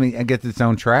each drum gets its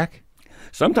own track?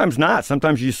 Sometimes not.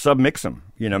 Sometimes you submix them.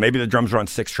 Maybe the drums are on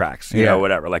 6 tracks,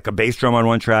 whatever. Like a bass drum on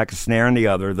one track, a snare on the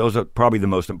other. Those are probably the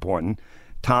most important.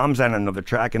 Tom's on another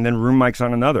track, and then room mics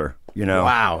on another,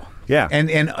 Wow. Yeah. And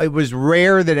it was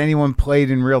rare that anyone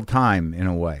played in real time, in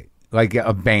a way. Like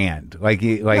a band. No,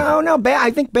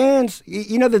 I think bands,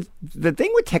 the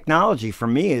thing with technology for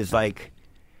me is like,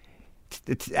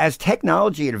 as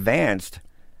technology advanced,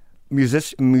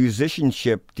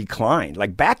 musicianship declined.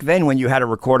 Like back then when you had to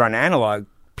record on analog,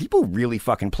 people really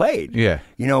fucking played. Yeah.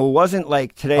 It wasn't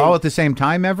like today. All at the same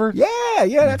time ever? Yeah,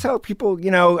 that's how people,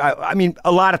 I mean,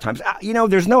 a lot of times,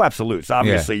 there's no absolutes.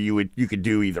 Obviously, you could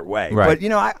do either way. Right.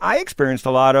 But, I experienced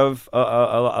a lot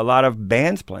of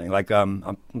bands playing. Like,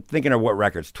 I'm thinking of what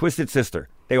records. Twisted Sister,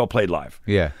 they all played live.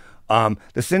 Yeah. The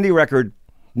Cyndi record,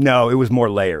 no, it was more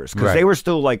layers. Because they were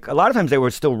still a lot of times they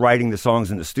were still writing the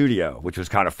songs in the studio, which was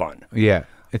kind of fun. Yeah.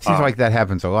 It seems like that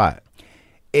happens a lot.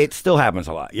 It still happens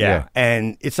a lot, yeah.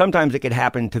 And sometimes it could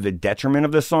happen to the detriment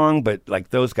of the song, but like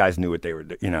those guys knew what they were,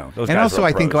 those guys and also, were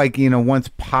I think once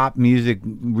pop music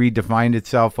redefined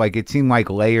itself, like it seemed like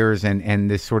layers and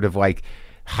this sort of like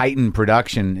heightened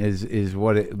production is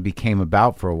what it became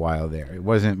about for a while there. It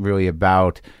wasn't really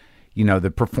about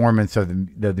the performance of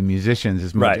the musicians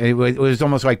as much. Right. It was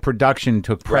almost like production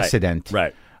took precedent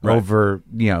over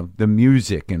the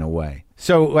music in a way.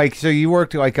 So you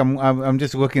worked I'm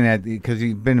just looking at, because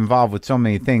you've been involved with so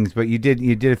many things, but you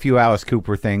did a few Alice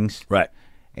Cooper things, right?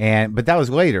 But that was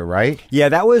later, right? Yeah,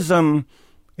 that was in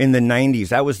the 90s.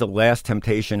 That was the last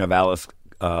temptation of Alice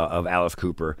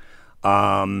Cooper.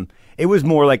 It was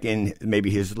more like in maybe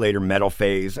his later metal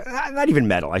phase. Not even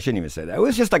metal. I shouldn't even say that. It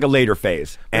was just like a later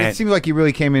phase. And it seems like you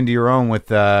really came into your own with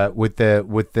the.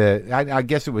 I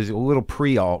guess it was a little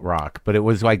pre-alt rock, but it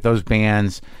was like those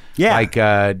bands, like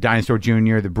Dinosaur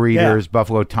Jr., The Breeders,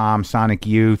 Buffalo Tom, Sonic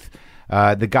Youth.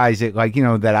 The guys that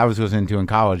that I was listening to in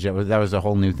college, that was a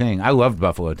whole new thing. I loved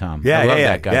Buffalo Tom. I loved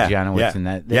that guy, Janowitz, and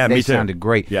that. They sounded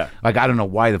great. Yeah. Like, I don't know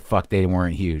why the fuck they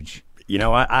weren't huge.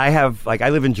 I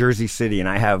live in Jersey City, and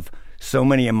I have so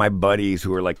many of my buddies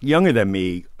who are like younger than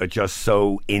me are just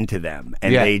so into them,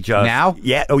 and they just now,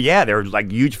 they're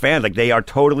like huge fans. Like they are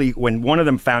totally. When one of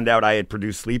them found out I had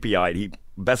produced Sleepy Eyed,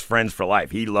 best friends for life.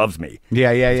 He loves me.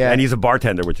 Yeah. And he's a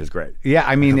bartender, which is great. Yeah,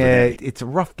 I mean, it's a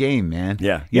rough game, man.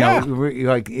 Yeah. You know,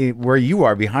 where you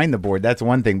are behind the board, that's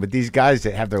one thing. But these guys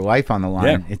that have their life on the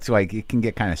line, it's like it can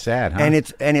get kind of sad, huh?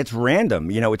 And it's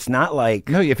random. It's not like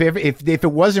if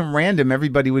it wasn't random,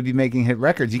 everybody would be making hit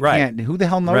records. You can't. Who the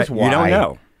hell knows why? You don't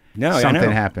know. No,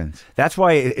 something happens. That's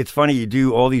why it's funny. You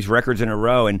do all these records in a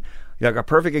row, and like a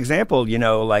perfect example.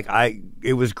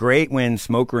 It was great when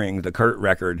Smoke Ring, the Kurt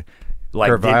record.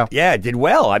 Did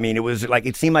well. I mean, it was like,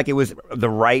 it seemed like it was the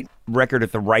right record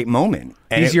at the right moment.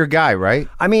 And he's your guy, right?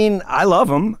 I mean, I love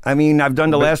him. I mean, I've done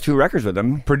the last 2 records with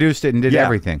him. Produced it and did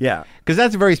everything. Yeah. Because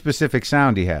that's a very specific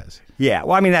sound he has. Yeah.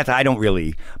 Well, I mean, I don't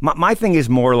really, my thing is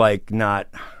more like not,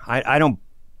 I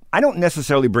don't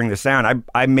necessarily bring the sound.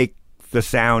 I make the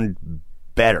sound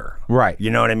better. Right.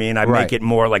 You know what I mean? I make it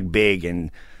more like big and,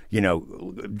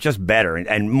 just better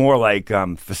and more like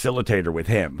facilitator with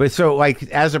him. But so, like,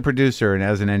 as a producer and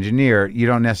as an engineer, you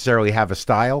don't necessarily have a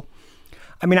style?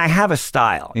 I mean, I have a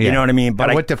style. You know what I mean?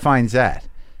 But what defines that?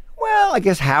 Well, I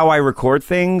guess how I record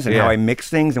things and how I mix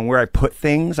things and where I put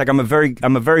things. Like I'm a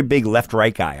very big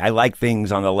left-right guy. I like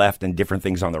things on the left and different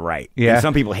things on the right. Yeah. And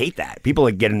some people hate that. People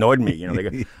get annoyed at me. They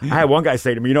go, I had one guy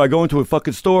say to me, I go into a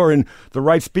fucking store and the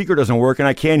right speaker doesn't work and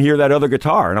I can't hear that other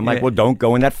guitar. And I'm like, well, don't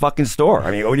go in that fucking store.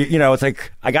 I mean, it's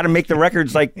like I got to make the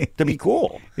records like to be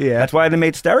cool. Yeah. That's why they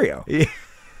made stereo. Yeah.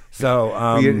 So,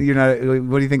 what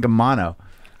do you think of mono?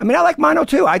 I mean, I like mono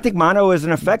too. I think mono as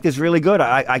an effect is really good.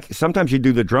 I sometimes you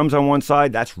do the drums on one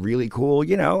side. That's really cool.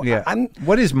 Yeah.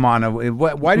 What is mono?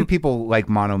 Why do people like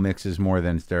mono mixes more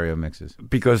than stereo mixes?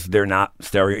 Because they're not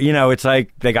stereo. It's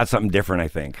like they got something different, I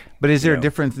think. But is there a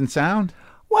difference in sound?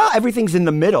 Well, everything's in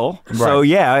the middle. Right. So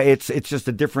yeah, it's just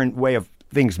a different way of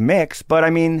things mix. But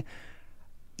I mean,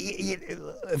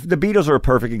 The Beatles are a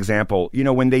perfect example. You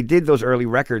know, when they did those early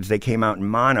records, they came out in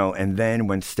mono, and then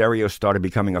when stereo started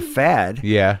becoming a fad,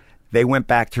 they went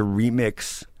back to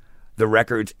remix the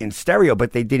records in stereo,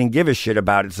 but they didn't give a shit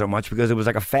about it so much because it was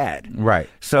like a fad. Right.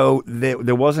 So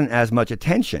there wasn't as much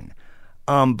attention.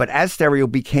 But as stereo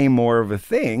became more of a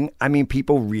thing, I mean,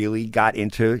 people really got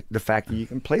into the fact that you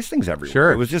can place things everywhere.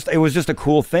 Sure. It was just a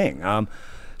cool thing.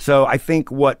 So I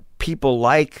think what people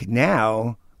like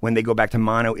now when they go back to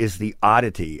mono is the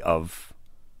oddity of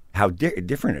how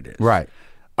different it is. Right.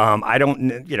 I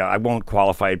don't, you know, I won't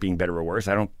qualify it being better or worse.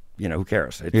 I don't, you know, who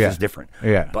cares? It's just different.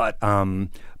 Yeah. But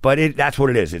that's what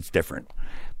it is. It's different.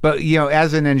 But, you know,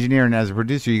 as an engineer and as a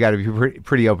producer, you got to be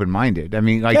pretty open-minded. I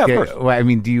mean, like, of course.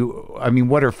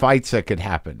 What are fights that could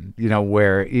happen? You know,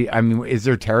 where, I mean, is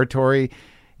there territory,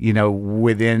 you know,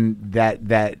 within that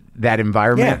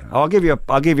environment? Yeah, I'll give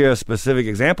you a specific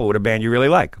example with a band you really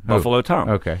like, Buffalo Tom.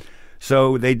 Okay.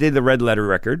 So they did the Red Letter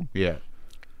record. Yeah.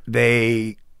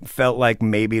 They felt like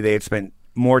maybe they had spent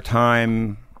more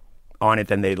time on it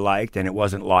than they'd liked, and it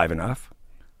wasn't live enough.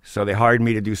 So they hired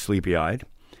me to do Sleepy Eyed.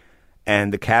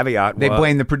 And the caveat was... They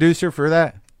blame the producer for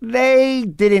that? They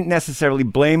didn't necessarily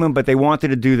blame him, but they wanted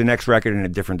to do the next record in a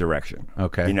different direction.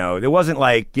 Okay. You know, it wasn't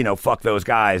like, you know, fuck those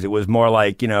guys. It was more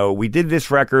like, you know, we did this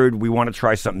record. We want to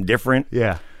try something different.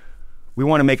 Yeah. We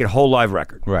want to make it a whole live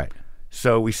record. Right.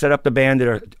 So we set up the band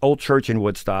at an old church in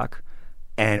Woodstock,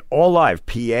 and all live,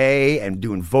 PA and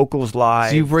doing vocals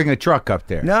live. So you bring a truck up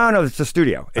there? No, it's a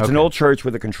studio. It's an old church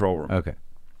with a control room. Okay.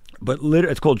 But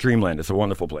it's called Dreamland. It's a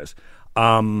wonderful place.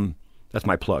 That's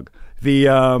my plug.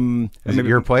 Is it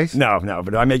your place? No,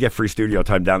 but I may get free studio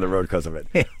time down the road because of it.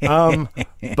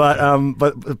 But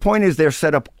the point is they're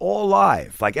set up all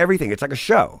live, like everything. It's like a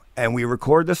show. And we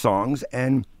record the songs,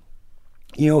 and,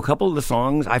 you know, a couple of the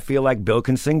songs I feel like Bill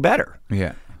can sing better.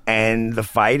 Yeah. And the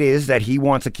fight is that he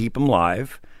wants to keep them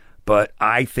live, but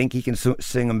I think he can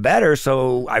sing them better,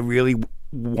 so I really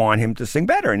want him to sing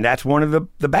better, and that's one of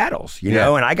the battles, you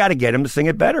know, and I got to get him to sing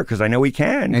it better because I know he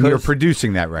can. And you're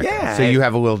producing that record, so you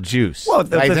have a little juice. Well,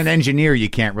 as an engineer, you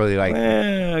can't really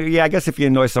I guess if you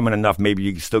annoy someone enough, maybe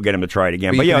you can still get him to try it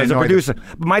again. But yeah, as a producer,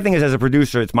 but my thing is, as a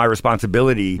producer, it's my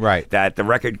responsibility, that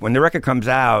when the record comes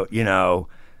out, you know,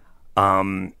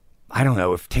 I don't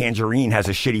know if Tangerine has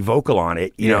a shitty vocal on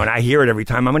it, you know, and I hear it every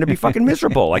time, I'm going to be fucking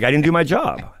miserable, like I didn't do my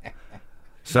job.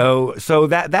 So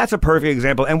that's a perfect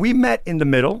example. And we met in the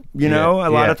middle, you know, a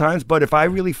lot of times. But if I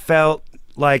really felt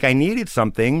like I needed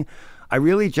something, I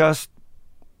really just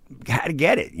had to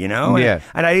get it, you know?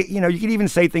 And I, you know, you could even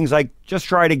say things like, just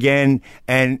try it again.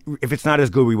 And if it's not as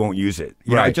good, we won't use it.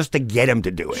 You know, just to get him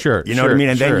to do it. Sure. You know what I mean?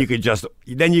 And then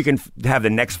you can have the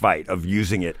next fight of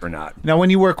using it or not. Now, when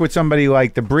you work with somebody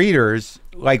like the Breeders,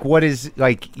 like what is,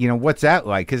 like, you know, what's that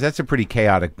like? Because that's a pretty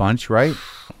chaotic bunch, right?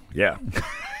 Yeah.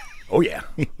 Oh, yeah.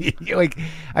 Like,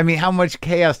 I mean, how much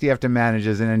chaos do you have to manage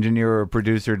as an engineer or a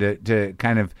producer to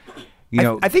kind of, you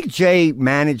know? I think Jay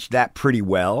managed that pretty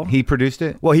well. He produced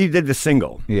it? Well, he did the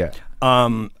single. Yeah.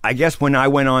 I guess when I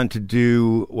went on to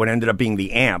do what ended up being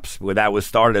the Amps, where that was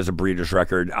started as a Breeders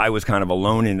record, I was kind of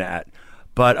alone in that.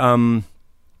 But,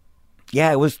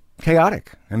 yeah, it was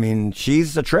chaotic. I mean,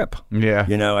 she's a trip. Yeah.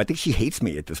 You know, I think she hates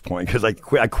me at this point because I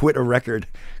quit a record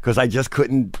because I just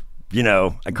couldn't. You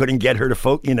know, I couldn't get her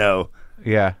to you know.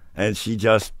 Yeah. And she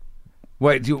just...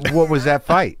 What was that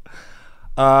fight?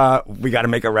 We got to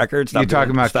make a record. You're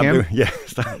talking about Kim?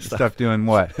 Stop doing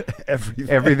what?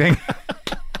 Everything.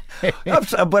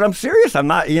 But I'm serious. I'm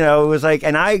not, you know, it was like...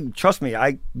 And trust me,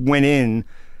 I went in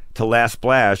to Last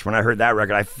Splash. When I heard that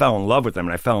record, I fell in love with them,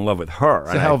 and I fell in love with her.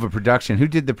 It's a hell of a production. Who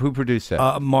produced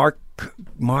that? Marc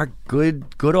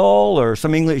Goodall or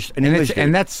some English...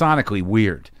 And that's sonically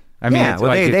weird. I mean, yeah,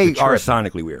 they are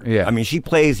sonically weird. Yeah. I mean, she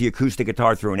plays the acoustic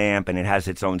guitar through an amp, and it has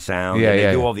its own sound. Yeah, and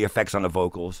they do all the effects on the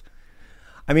vocals.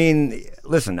 I mean,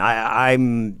 listen,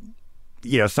 I'm,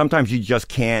 you know, sometimes you just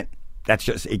can't. That's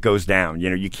just, it goes down.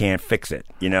 You know, you can't fix it.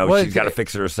 You know, she's got to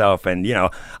fix it herself. And, you know,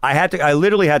 I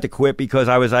literally had to quit because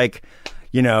I was like,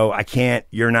 you know, I can't,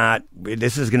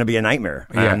 this is going to be a nightmare.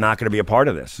 I'm not going to be a part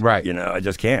of this. Right. You know, I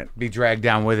just can't. Be dragged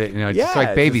down with it. You know, it's just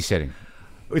like babysitting.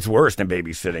 It's worse than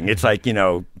babysitting. It's like, you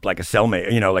know, like a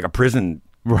cellmate, you know, like a prison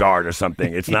guard or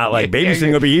something. It's not like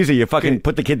babysitting will be easy. You fucking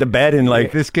put the kid to bed and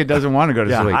like... This kid doesn't want to go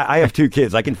to sleep. I have 2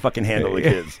 kids. I can fucking handle the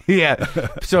kids. Yeah.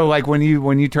 So like when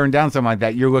you turn down something like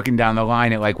that, you're looking down the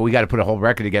line at like, well, we got to put a whole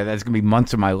record together. That's going to be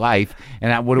months of my life.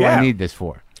 And what do I need this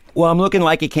for? Well, I'm looking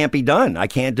like it can't be done. I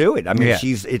can't do it. I mean,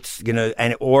 it's gonna,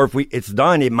 or if it's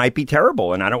done, it might be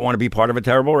terrible, and I don't want to be part of a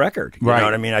terrible record. You know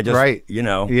what I mean? I just, you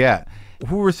know. Yeah.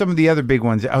 Who were some of the other big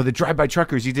ones? Oh, the Drive-By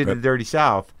Truckers you did in the Dirty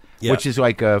South. which is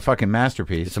like a fucking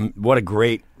masterpiece. What a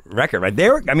great record right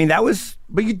there. I mean, that was...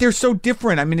 But they're so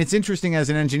different. I mean, it's interesting as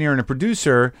an engineer and a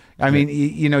producer. I mean,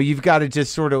 you know, you've got to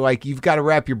just sort of like, you've got to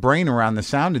wrap your brain around the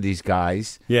sound of these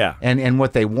guys. Yeah. And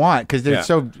what they want, because they're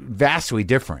so vastly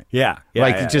different. Yeah.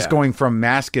 Going from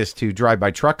Mascus to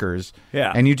Drive-By Truckers.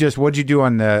 Yeah. And what'd you do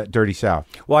on the Dirty South?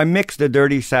 Well, I mixed the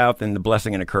Dirty South and the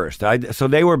Blessing and a Curse. So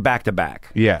they were back to back.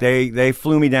 Yeah. They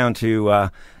flew me down to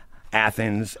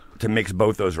Athens to mix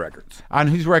both those records. On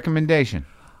whose recommendation?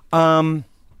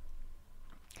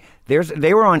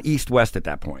 They were on East West at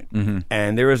that point. Mm-hmm.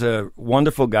 And there is a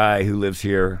wonderful guy who lives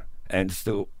here and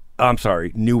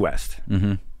New West.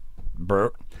 Mm-hmm.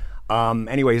 Bert.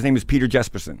 Anyway, his name is Peter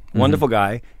Jesperson. Wonderful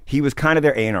guy. He was kind of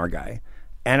their A&R guy.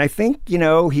 And I think, you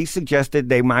know, he suggested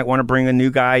they might want to bring a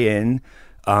new guy in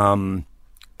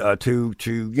to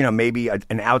you know, maybe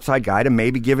an outside guy to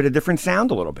maybe give it a different sound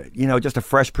a little bit, you know, just a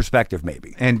fresh perspective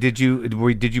maybe. And did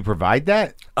you provide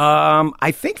that?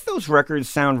 I think those records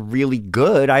sound really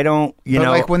good. I don't, you know,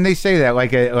 like when they say that,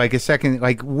 like a second,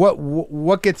 like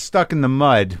what gets stuck in the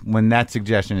mud when that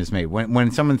suggestion is made? When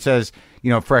someone says,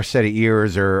 you know, fresh set of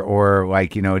ears or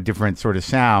like, you know, a different sort of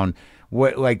sound,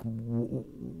 what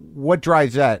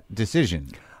drives that decision?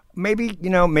 Maybe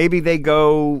they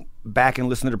go back and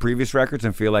listen to the previous records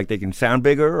and feel like they can sound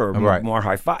bigger or more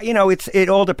hi-fi. You know, it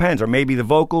all depends. Or maybe the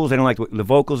vocals, they don't like the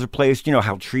vocals are placed, you know,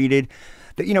 how treated.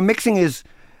 You know, mixing is,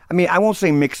 I mean, I won't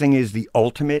say mixing is the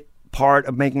ultimate part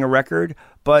of making a record,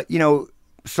 but, you know,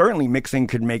 certainly mixing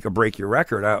could make or break your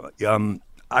record. I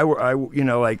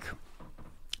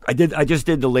just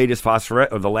did the latest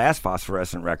the last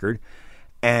Phosphorescent record,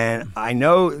 and I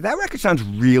know that record sounds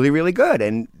really, really good.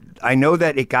 And I know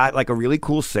that it got like a really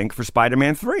cool sync for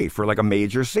Spider-Man 3 for like a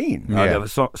major scene. The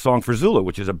song for Zulu,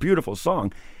 which is a beautiful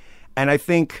song. And I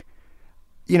think,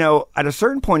 you know, at a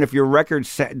certain point, if your record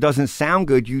doesn't sound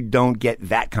good, you don't get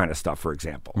that kind of stuff, for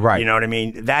example. Right. You know what I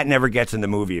mean? That never gets in the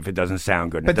movie if it doesn't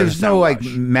sound good. But there's no like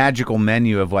magical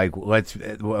menu of like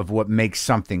of what makes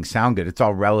something sound good. It's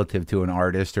all relative to an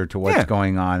artist or to what's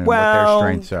going on and what their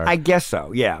strengths are. I guess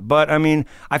so, yeah. But I mean,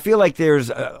 I feel like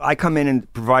I come in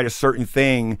and provide a certain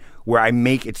thing where I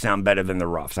make it sound better than the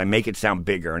roughs. I make it sound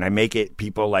bigger, and I make it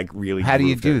people like really. How do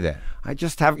you do that? I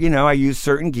just have, you know, I use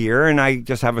certain gear, and I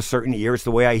just have a certain ear. It's the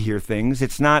way I hear things.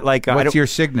 It's not like what's your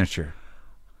signature?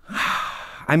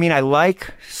 I mean, I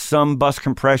like some bus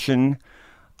compression.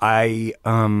 I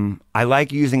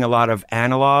like using a lot of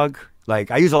analog.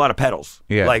 Like I use a lot of pedals,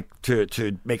 like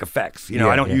to make effects. You know,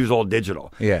 I don't use all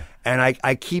digital. Yeah, and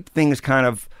I keep things kind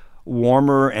of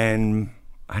warmer and.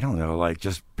 I don't know, like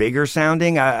just bigger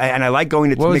sounding. And I like going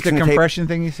to what was mixing the compression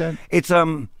thing you said? It's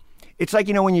like,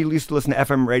 you know, when you used to listen to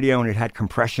FM radio and it had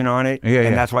compression on it,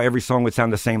 and that's why every song would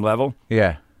sound the same level.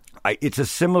 Yeah, it's a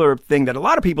similar thing that a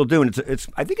lot of people do, and it's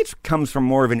I think it comes from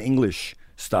more of an English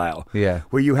style. Yeah,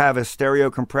 where you have a stereo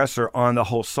compressor on the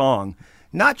whole song,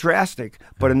 not drastic,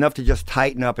 but enough to just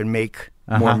tighten up and make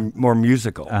more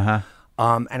musical.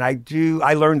 And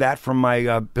I learned that from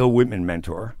my Bill Whitman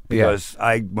mentor because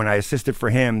when I assisted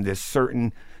for him, this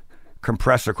certain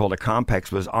compressor called a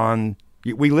Compex was on.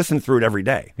 We listened through it every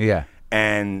day. Yeah.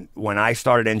 And when I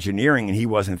started engineering and he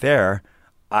wasn't there,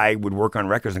 I would work on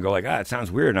records and go like, it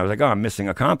sounds weird. And I was like, I'm missing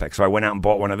a Compex. So I went out and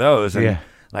bought one of those. And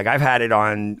like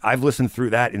I've listened through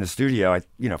that in the studio,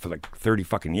 for like 30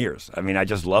 fucking years. I mean, I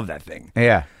just love that thing.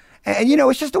 Yeah. And, you know,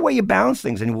 it's just the way you balance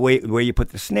things and the way you put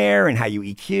the snare and how you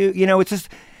EQ. You know, it's just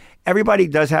everybody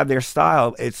does have their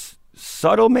style. It's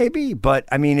subtle maybe, but,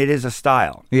 I mean, it is a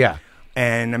style. Yeah.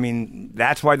 And, I mean,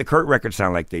 that's why the Kurt records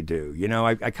sound like they do. You know,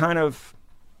 I kind of,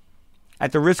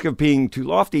 at the risk of being too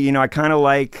lofty, you know, I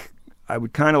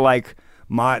would kind of like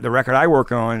the record I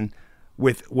work on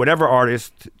with whatever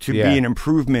artist to be an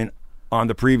improvement on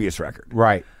the previous record.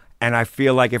 Right. And I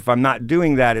feel like if I'm not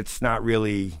doing that,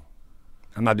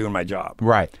 I'm not doing my job.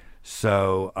 Right.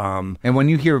 So, and when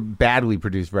you hear badly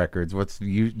produced records, what's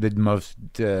the most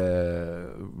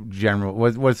general?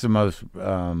 What's the most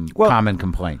common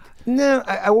complaint? No,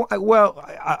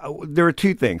 there are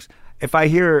two things. If I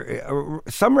hear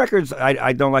some records,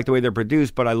 I don't like the way they're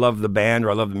produced, but I love the band or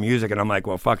I love the music, and I'm like,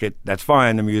 well, fuck it, that's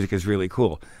fine. The music is really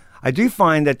cool. I do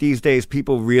find that these days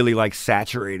people really like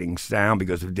saturating sound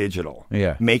because of digital.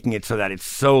 Yeah. Making it so that it's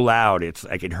so loud, it's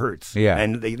like it hurts. Yeah.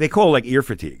 And they call it like ear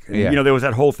fatigue. And, you know, there was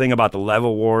that whole thing about the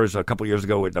level wars a couple years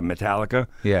ago with the Metallica.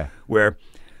 Yeah. Where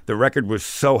the record was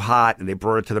so hot and they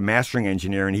brought it to the mastering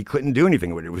engineer and he couldn't do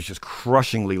anything with it. It was just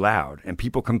crushingly loud. And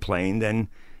people complained and,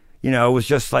 you know, it was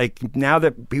just like now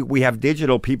that we have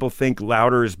digital, people think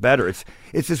louder is better. It's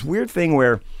this weird thing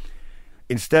where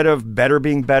instead of better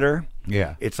being better,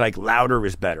 it's like louder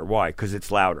is better. Why? Because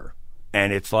it's louder.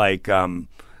 and it's like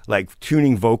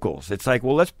tuning vocals. It's like,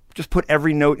 well, let's just put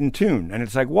every note in tune, and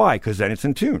it's like, why? Because then it's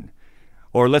in tune.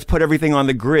 Or let's put everything on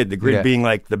the grid being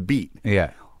like the beat.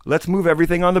 Yeah. Let's move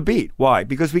everything on the beat. Why?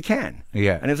 Because we can.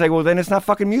 Yeah. And it's like, well, then it's not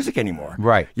fucking music anymore.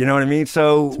 Right. You know what I mean?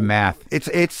 So it's math.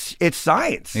 It's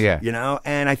science. Yeah. You know?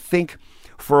 And I think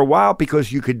for a while,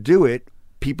 because you could do it,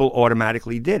 people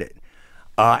automatically did it.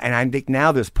 And I think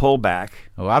now there's pullback.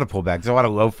 A lot of pullback. There's a lot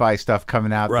of lo-fi stuff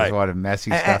coming out. Right. There's a lot of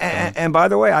messy stuff. And by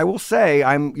the way, I will say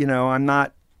I'm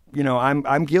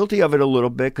guilty of it a little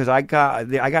bit, because I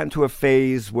got into a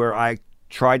phase where I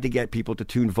tried to get people to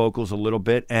tune vocals a little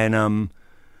bit, and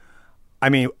I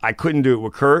mean, I couldn't do it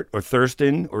with Kurt or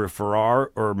Thurston or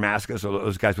Farrar or Maskus, or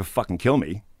those guys would fucking kill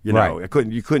me. You know, right.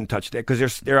 You couldn't touch that,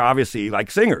 because they're obviously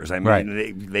like singers. I mean,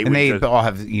 right. they all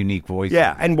have unique voices.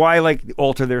 Yeah, and why like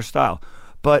alter their style?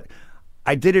 But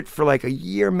I did it for like a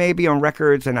year maybe on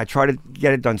records, and I tried to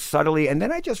get it done subtly, and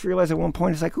then I just realized at one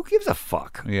point, it's like, who gives a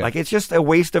fuck? Yeah. Like, it's just a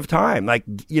waste of time. Like,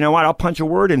 you know what? I'll punch a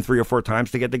word in 3 or 4 times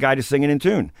to get the guy to sing it in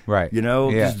tune. Right. You know,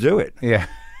 Yeah. just do it. Yeah.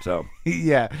 So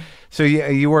yeah. So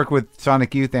you work with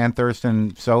Sonic Youth and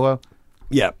Thurston solo?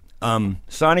 Yeah.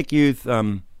 Sonic Youth,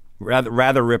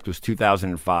 Rather Ripped was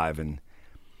 2005, and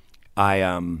I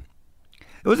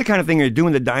it was the kind of thing, you're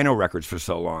doing the Dino records for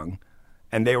so long,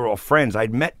 and they were all friends.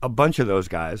 I'd met a bunch of those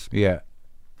guys. Yeah.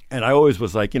 And I always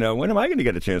was like, you know, when am I going to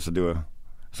get a chance to do a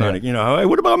Sonic? Yeah. You know, hey,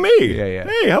 what about me? Yeah, yeah.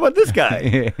 Hey, how about this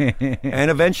guy?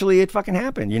 And eventually it fucking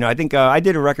happened. You know, I think I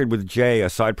did a record with Jay, a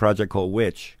side project called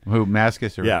Witch. Who,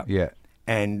 Maskus? Or, Yeah. Yeah.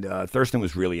 And Thurston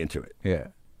was really into it. Yeah.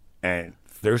 And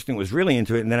Thurston was really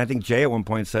into it. And then I think Jay at one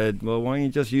point said, well, why don't you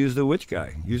just use the Witch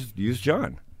guy? Use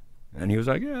John. And he was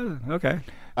like, yeah, okay.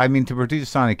 I mean, to produce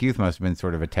Sonic Youth must have been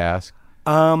sort of a task.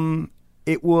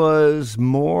 It was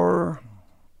more,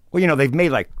 well, you know, they've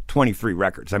made like 23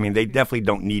 records. I mean, they definitely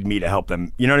don't need me to help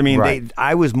them. You know what I mean? Right.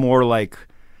 I was more like,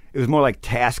 it was more like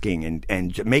tasking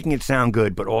and making it sound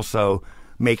good, but also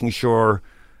making sure,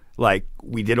 like,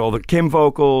 we did all the Kim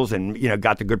vocals and, you know,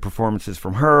 got the good performances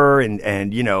from her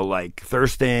and you know, like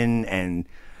Thurston and,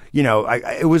 you know,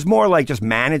 it was more like just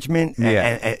management.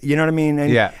 And, you know what I mean?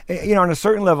 And, yeah. You know, on a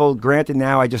certain level, granted,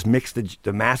 now I just mixed the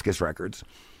Maskus records.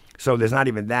 So there's not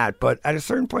even that. But at a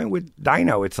certain point with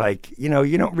Dino, it's like, you know,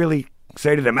 you don't really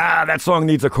say to them, that song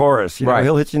needs a chorus. You know,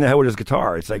 he'll hit you in the head with his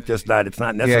guitar. It's like just that. It's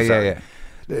not necessary.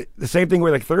 Yeah. The same thing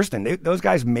with like Thurston. Those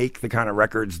guys make the kind of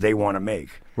records they want to make.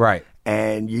 Right.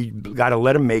 And you got to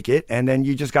let them make it. And then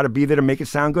you just got to be there to make it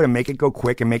sound good and make it go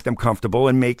quick and make them comfortable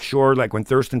and make sure, like, when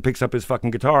Thurston picks up his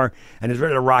fucking guitar and is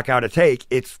ready to rock out a take,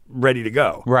 it's ready to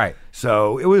go. Right.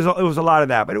 So it was a lot of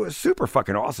that. But it was super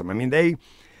fucking awesome. I mean,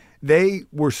 they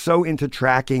were so into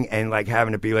tracking and like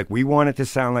having it be like, we want it to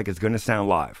sound like it's going to sound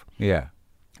live. Yeah.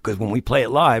 Because when we play it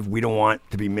live, we don't want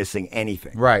to be missing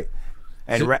anything. Right.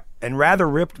 And Rather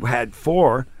Ripped had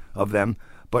 4 of them,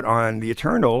 but on The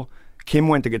Eternal, Kim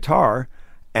went to guitar,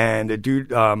 and the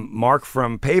dude, Marc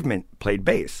from Pavement, played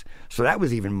bass. So that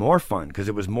was even more fun, because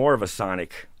it was more of a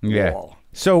sonic wall.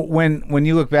 So when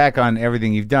you look back on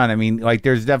everything you've done, I mean, like,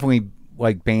 there's definitely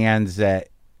like bands that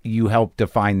you helped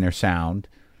define their sound.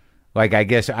 Like, I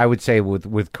guess I would say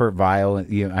with Kurt Weill,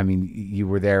 I mean, you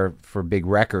were there for big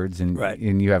records, and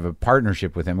and you have a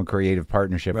partnership with him, a creative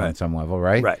partnership on some level,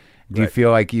 right? Right. Do you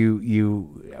feel like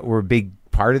you were a big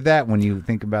part of that when you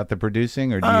think about the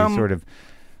producing, or do you sort of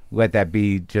let that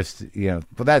be just, you know,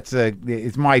 well,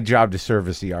 it's my job to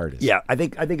service the artist? Yeah, I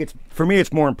think it's, for me,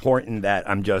 it's more important that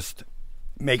I'm just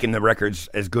making the records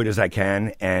as good as I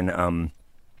can, and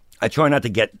I try not to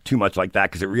get too much like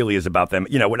that, because it really is about them.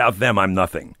 You know, without them, I'm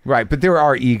nothing. Right, but there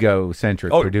are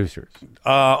egocentric producers.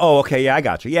 Okay, yeah, I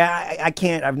got you. Yeah, I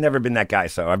can't. I've never been that guy,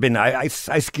 so I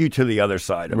skew to the other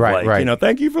side of you know,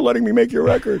 thank you for letting me make your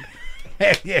record.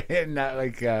 Yeah, not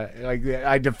like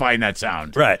I define that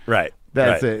sound. Right.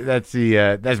 That's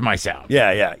my sound.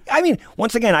 Yeah. I mean,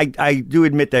 once again, I do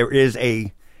admit there is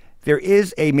a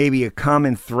maybe a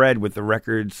common thread with the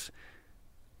records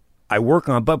I work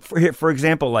on, but for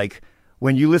example, like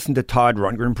when you listen to Todd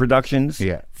Rundgren productions,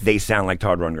 they sound like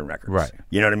Todd Rundgren records. Right.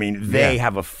 You know what I mean? They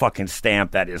have a fucking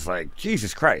stamp that is like,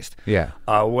 Jesus Christ. Yeah.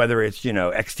 Whether it's, you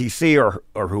know, XTC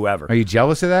or whoever. Are you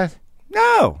jealous of that?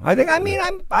 No.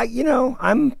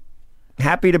 I'm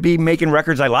happy to be making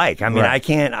records I like. I mean, I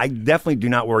definitely do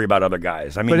not worry about other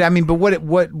guys. I mean, but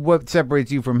what separates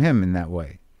you from him in that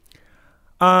way?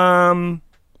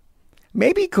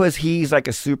 Maybe because he's like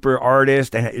a super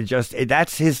artist and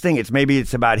that's his thing. Maybe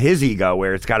it's about his ego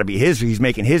where it's got to be he's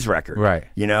making his record. Right.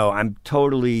 You know, I'm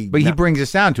totally. But he brings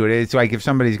us down to it. It's like if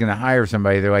somebody's going to hire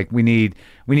somebody, they're like, we need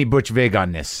Butch Vig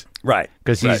on this. Right.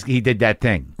 Because he did that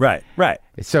thing. Right. Right.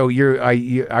 So are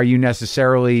you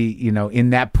necessarily, you know, in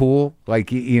that pool?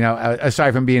 Like, you know,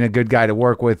 aside from being a good guy to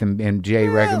work with and Jay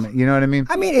recommend, you know what I mean?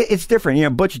 I mean, it's different. You know,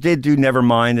 Butch did do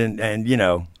Nevermind and you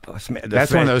know.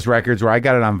 That's one of those records where I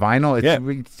got it on vinyl.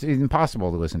 It's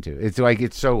impossible to listen to. It's like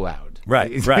it's so loud.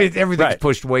 Right, everything's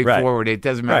pushed way forward. It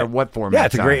doesn't matter what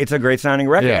format. Yeah, it's a great sounding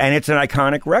record, and it's an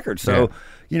iconic record. So,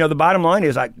 you know, the bottom line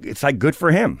is, it's like good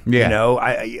for him. Yeah. You know,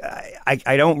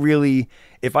 I don't really.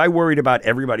 If I worried about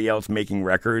everybody else making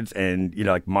records and you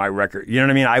know, like my record, you know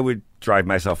what I mean, I would drive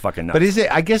myself fucking nuts. But is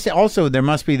it? I guess also there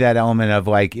must be that element of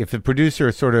like if the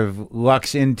producer sort of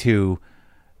lucks into,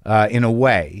 in a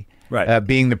way. Right.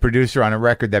 Being the producer on a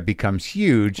record that becomes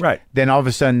huge, right. Then all of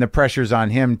a sudden the pressure's on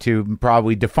him to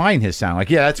probably define his sound. Like,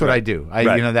 yeah, that's what I do. You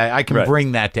know, that I can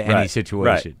bring that to any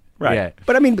situation. Right. Yeah.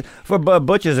 But I mean, for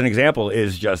Butch as an example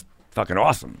is just fucking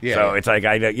awesome. Yeah. So it's like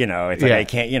I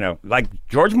can't, you know, like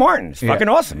George Martin is fucking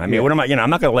awesome. I mean, what am I? You know, I'm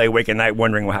not gonna lay awake at night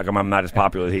wondering how come I'm not as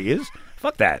popular as he is.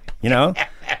 Fuck that. You know.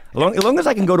 As long as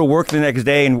I can go to work the next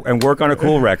day and work on a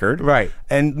cool record, right,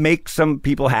 and make some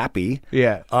people happy,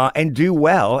 yeah, and do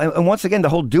well. And once again, the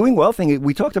whole doing well thing,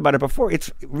 we talked about it before.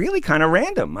 It's really kind of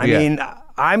random. I mean,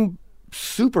 I'm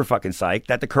super fucking psyched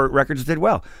that the Kurt records did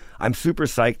well. I'm super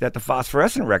psyched that the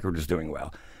Phosphorescent record is doing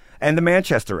well, and the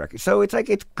Manchester record. So it's like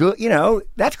it's good. You know,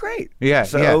 that's great. Yeah.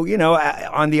 So you know,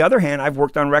 on the other hand, I've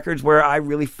worked on records where I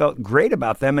really felt great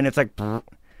about them, and it's like,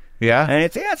 yeah, and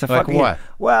it's a like fucking what?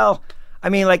 Well. I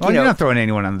mean, like, you know. You're not throwing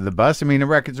anyone under the bus. I mean, a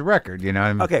record's a record, you know what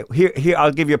I mean? Okay, here,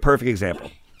 I'll give you a perfect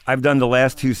example. I've done the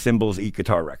last two Symbols Eat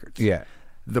Guitar records. Yeah.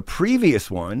 The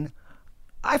previous one,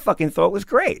 I fucking thought was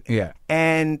great. Yeah.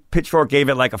 And Pitchfork gave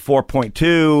it like a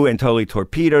 4.2 and totally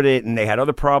torpedoed it, and they had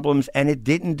other problems, and it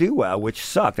didn't do well, which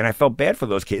sucked. And I felt bad for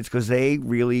those kids because they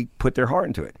really put their heart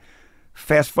into it.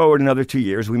 Fast forward another 2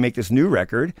 years, we make this new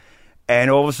record, and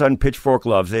all of a sudden, Pitchfork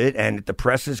loves it, and the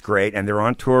press is great, and they're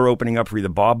on tour opening up for either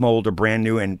Bob Mould or Brand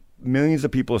New, and millions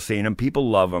of people have seen them. People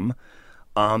love them.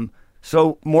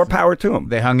 So more power to them.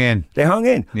 They hung in.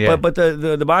 Yeah. But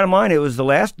the bottom line, it was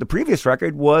the previous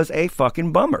record was a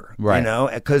fucking bummer. Right. You know,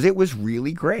 because it was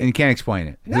really great. And you can't explain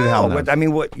it. No, but I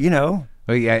mean, what, you know.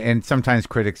 Well, yeah, and sometimes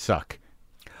critics suck.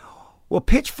 Well,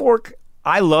 Pitchfork,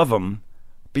 I love them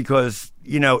because,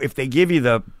 you know, if they give you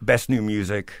the best new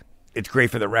music, it's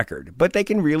great for the record, but they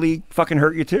can really fucking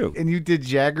hurt you too. And you did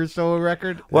Jagger's solo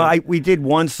record? Well, we did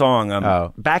one song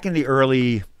back in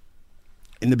the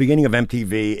beginning of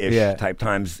MTV-ish type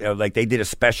times. Like they did a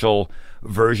special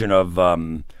version of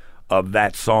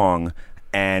that song,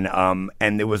 and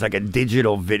there was like a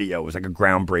digital video. It was like a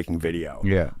groundbreaking video.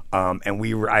 Yeah. And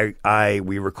we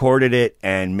recorded it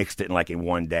and mixed it in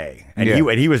one day, and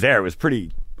he was there. It was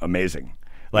pretty amazing.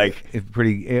 Like it's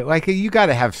pretty, like you got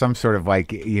to have some sort of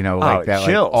like, you know, like that,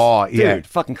 chills. like awe, dude,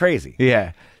 fucking crazy.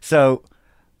 Yeah. So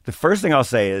the first thing I'll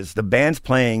say is the band's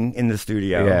playing in the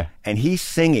studio, and he's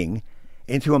singing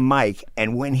into a mic,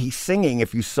 and when he's singing,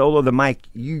 if you solo the mic,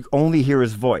 you only hear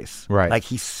his voice. Right. Like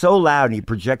he's so loud and he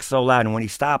projects so loud, and when he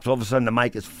stops, all of a sudden the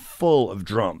mic is full of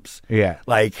drums. Yeah.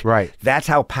 Like that's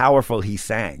how powerful he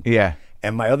sang. Yeah.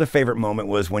 And my other favorite moment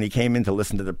was when he came in to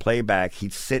listen to the playback,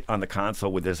 he'd sit on the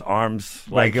console with his arms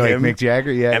like him, Mick Jagger,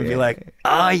 and be like,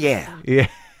 "Oh yeah." Yeah.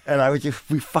 And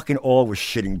we fucking all were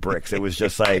shitting bricks. It was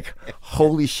just like,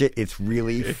 holy shit, it's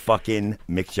really fucking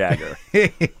Mick Jagger.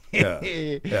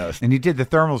 Yeah. And you did the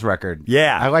Thermals record.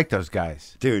 Yeah. I like those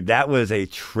guys. Dude, that was a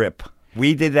trip.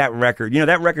 We did that record. You know,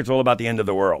 that record's all about the end of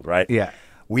the world, right? Yeah.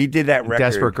 We did that record.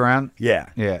 Desperate Ground? Yeah.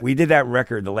 Yeah. We did that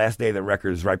record. The last day of the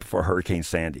record was right before Hurricane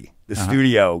Sandy. The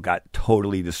studio got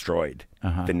totally destroyed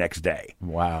the next day.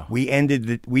 Wow. We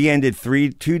ended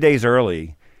 2 days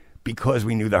early because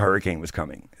we knew the hurricane was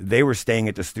coming. They were staying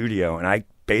at the studio, and I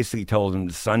basically told them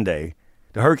Sunday.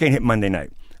 The hurricane hit Monday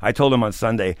night. I told them on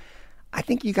Sunday, I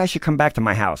think you guys should come back to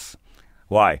my house.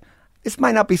 Why? This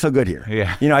might not be so good here.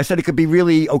 Yeah. You know, I said it could be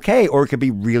really okay or it could be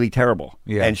really terrible.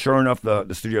 Yeah. And sure enough,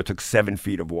 the studio took 7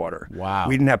 feet of water. Wow.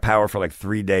 We didn't have power for like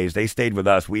 3 days. They stayed with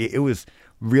us. It was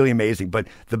really amazing. But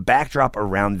the backdrop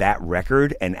around that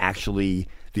record and actually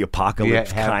the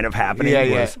apocalypse kind of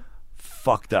happening was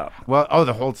fucked up. Well,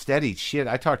 the Hold Steady shit.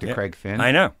 I talked to Craig Finn.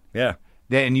 I know. Yeah.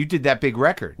 And you did that big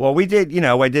record. Well, we did,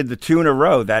 I did the 2 in a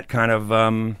row that kind of,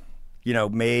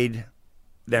 made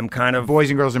them kind of... Boys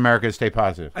and Girls America, Stay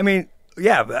Positive. I mean,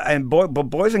 Yeah, and but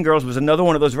Boys and Girls was another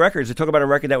one of those records. To talk about a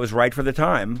record that was right for the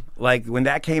time. Like when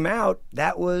that came out,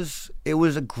 it was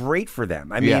great for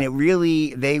them. I mean, it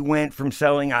really, they went from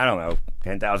selling, I don't know,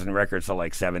 10,000 records to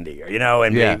like 70,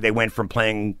 and they went from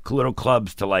playing little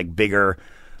clubs to like bigger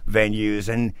venues.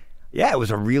 And yeah, it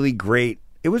was a really great,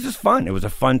 it was just fun. It was a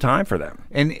fun time for them.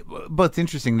 But it's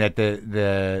interesting that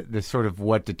the sort of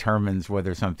what determines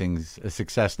whether something's a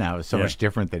success now is so much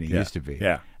different than it used to be.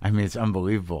 Yeah. I mean, it's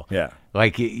unbelievable. Yeah.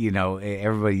 Like,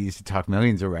 everybody used to talk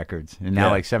millions of records, and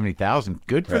now like 70,000.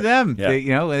 Good for them.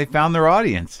 Yeah. They found their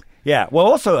audience. Yeah. Well,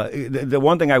 also, the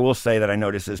one thing I will say that I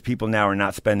notice is people now are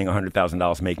not spending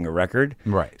 $100,000 making a record.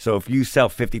 Right. So if you sell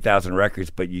 50,000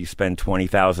 records, but you spend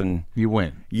 20,000, you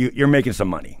win. You're making some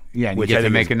money. Yeah, and you get to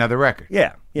make another record.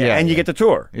 Yeah. And you get to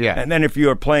tour. Yeah. And then if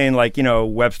you're playing like,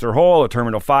 Webster Hall or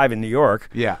Terminal 5 in New York,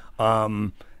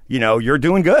 you're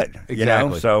doing good.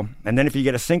 Exactly. So, and then if you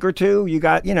get a sync or two, you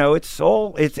got, it's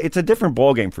a different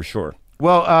ballgame for sure.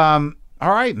 Well, all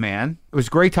right, man. It was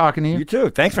great talking to you. You too.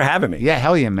 Thanks for having me. Yeah,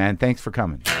 hell yeah, man. Thanks for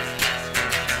coming.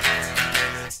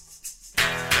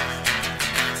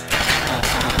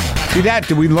 See that?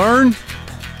 Did we learn?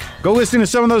 Go listen to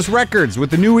some of those records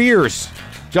with the new ears.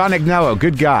 John Agnello,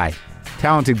 good guy.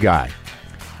 Talented guy.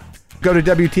 Go to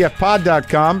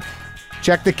WTFpod.com.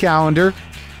 Check the calendar.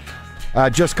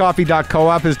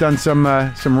 JustCoffee.coop has done some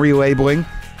relabeling.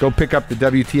 Go pick up the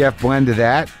WTF blend of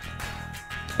that.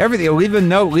 Everything. Leave a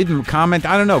note. Leave a comment.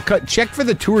 I don't know. Check for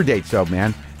the tour dates, though,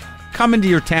 man. Come into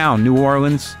your town. New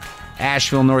Orleans,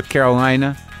 Asheville, North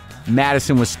Carolina,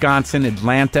 Madison, Wisconsin,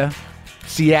 Atlanta,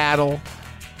 Seattle,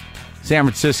 San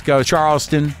Francisco,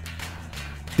 Charleston,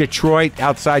 Detroit,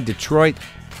 outside Detroit,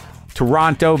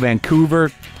 Toronto,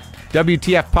 Vancouver.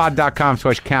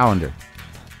 WTFpod.com/calendar.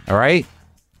 All right?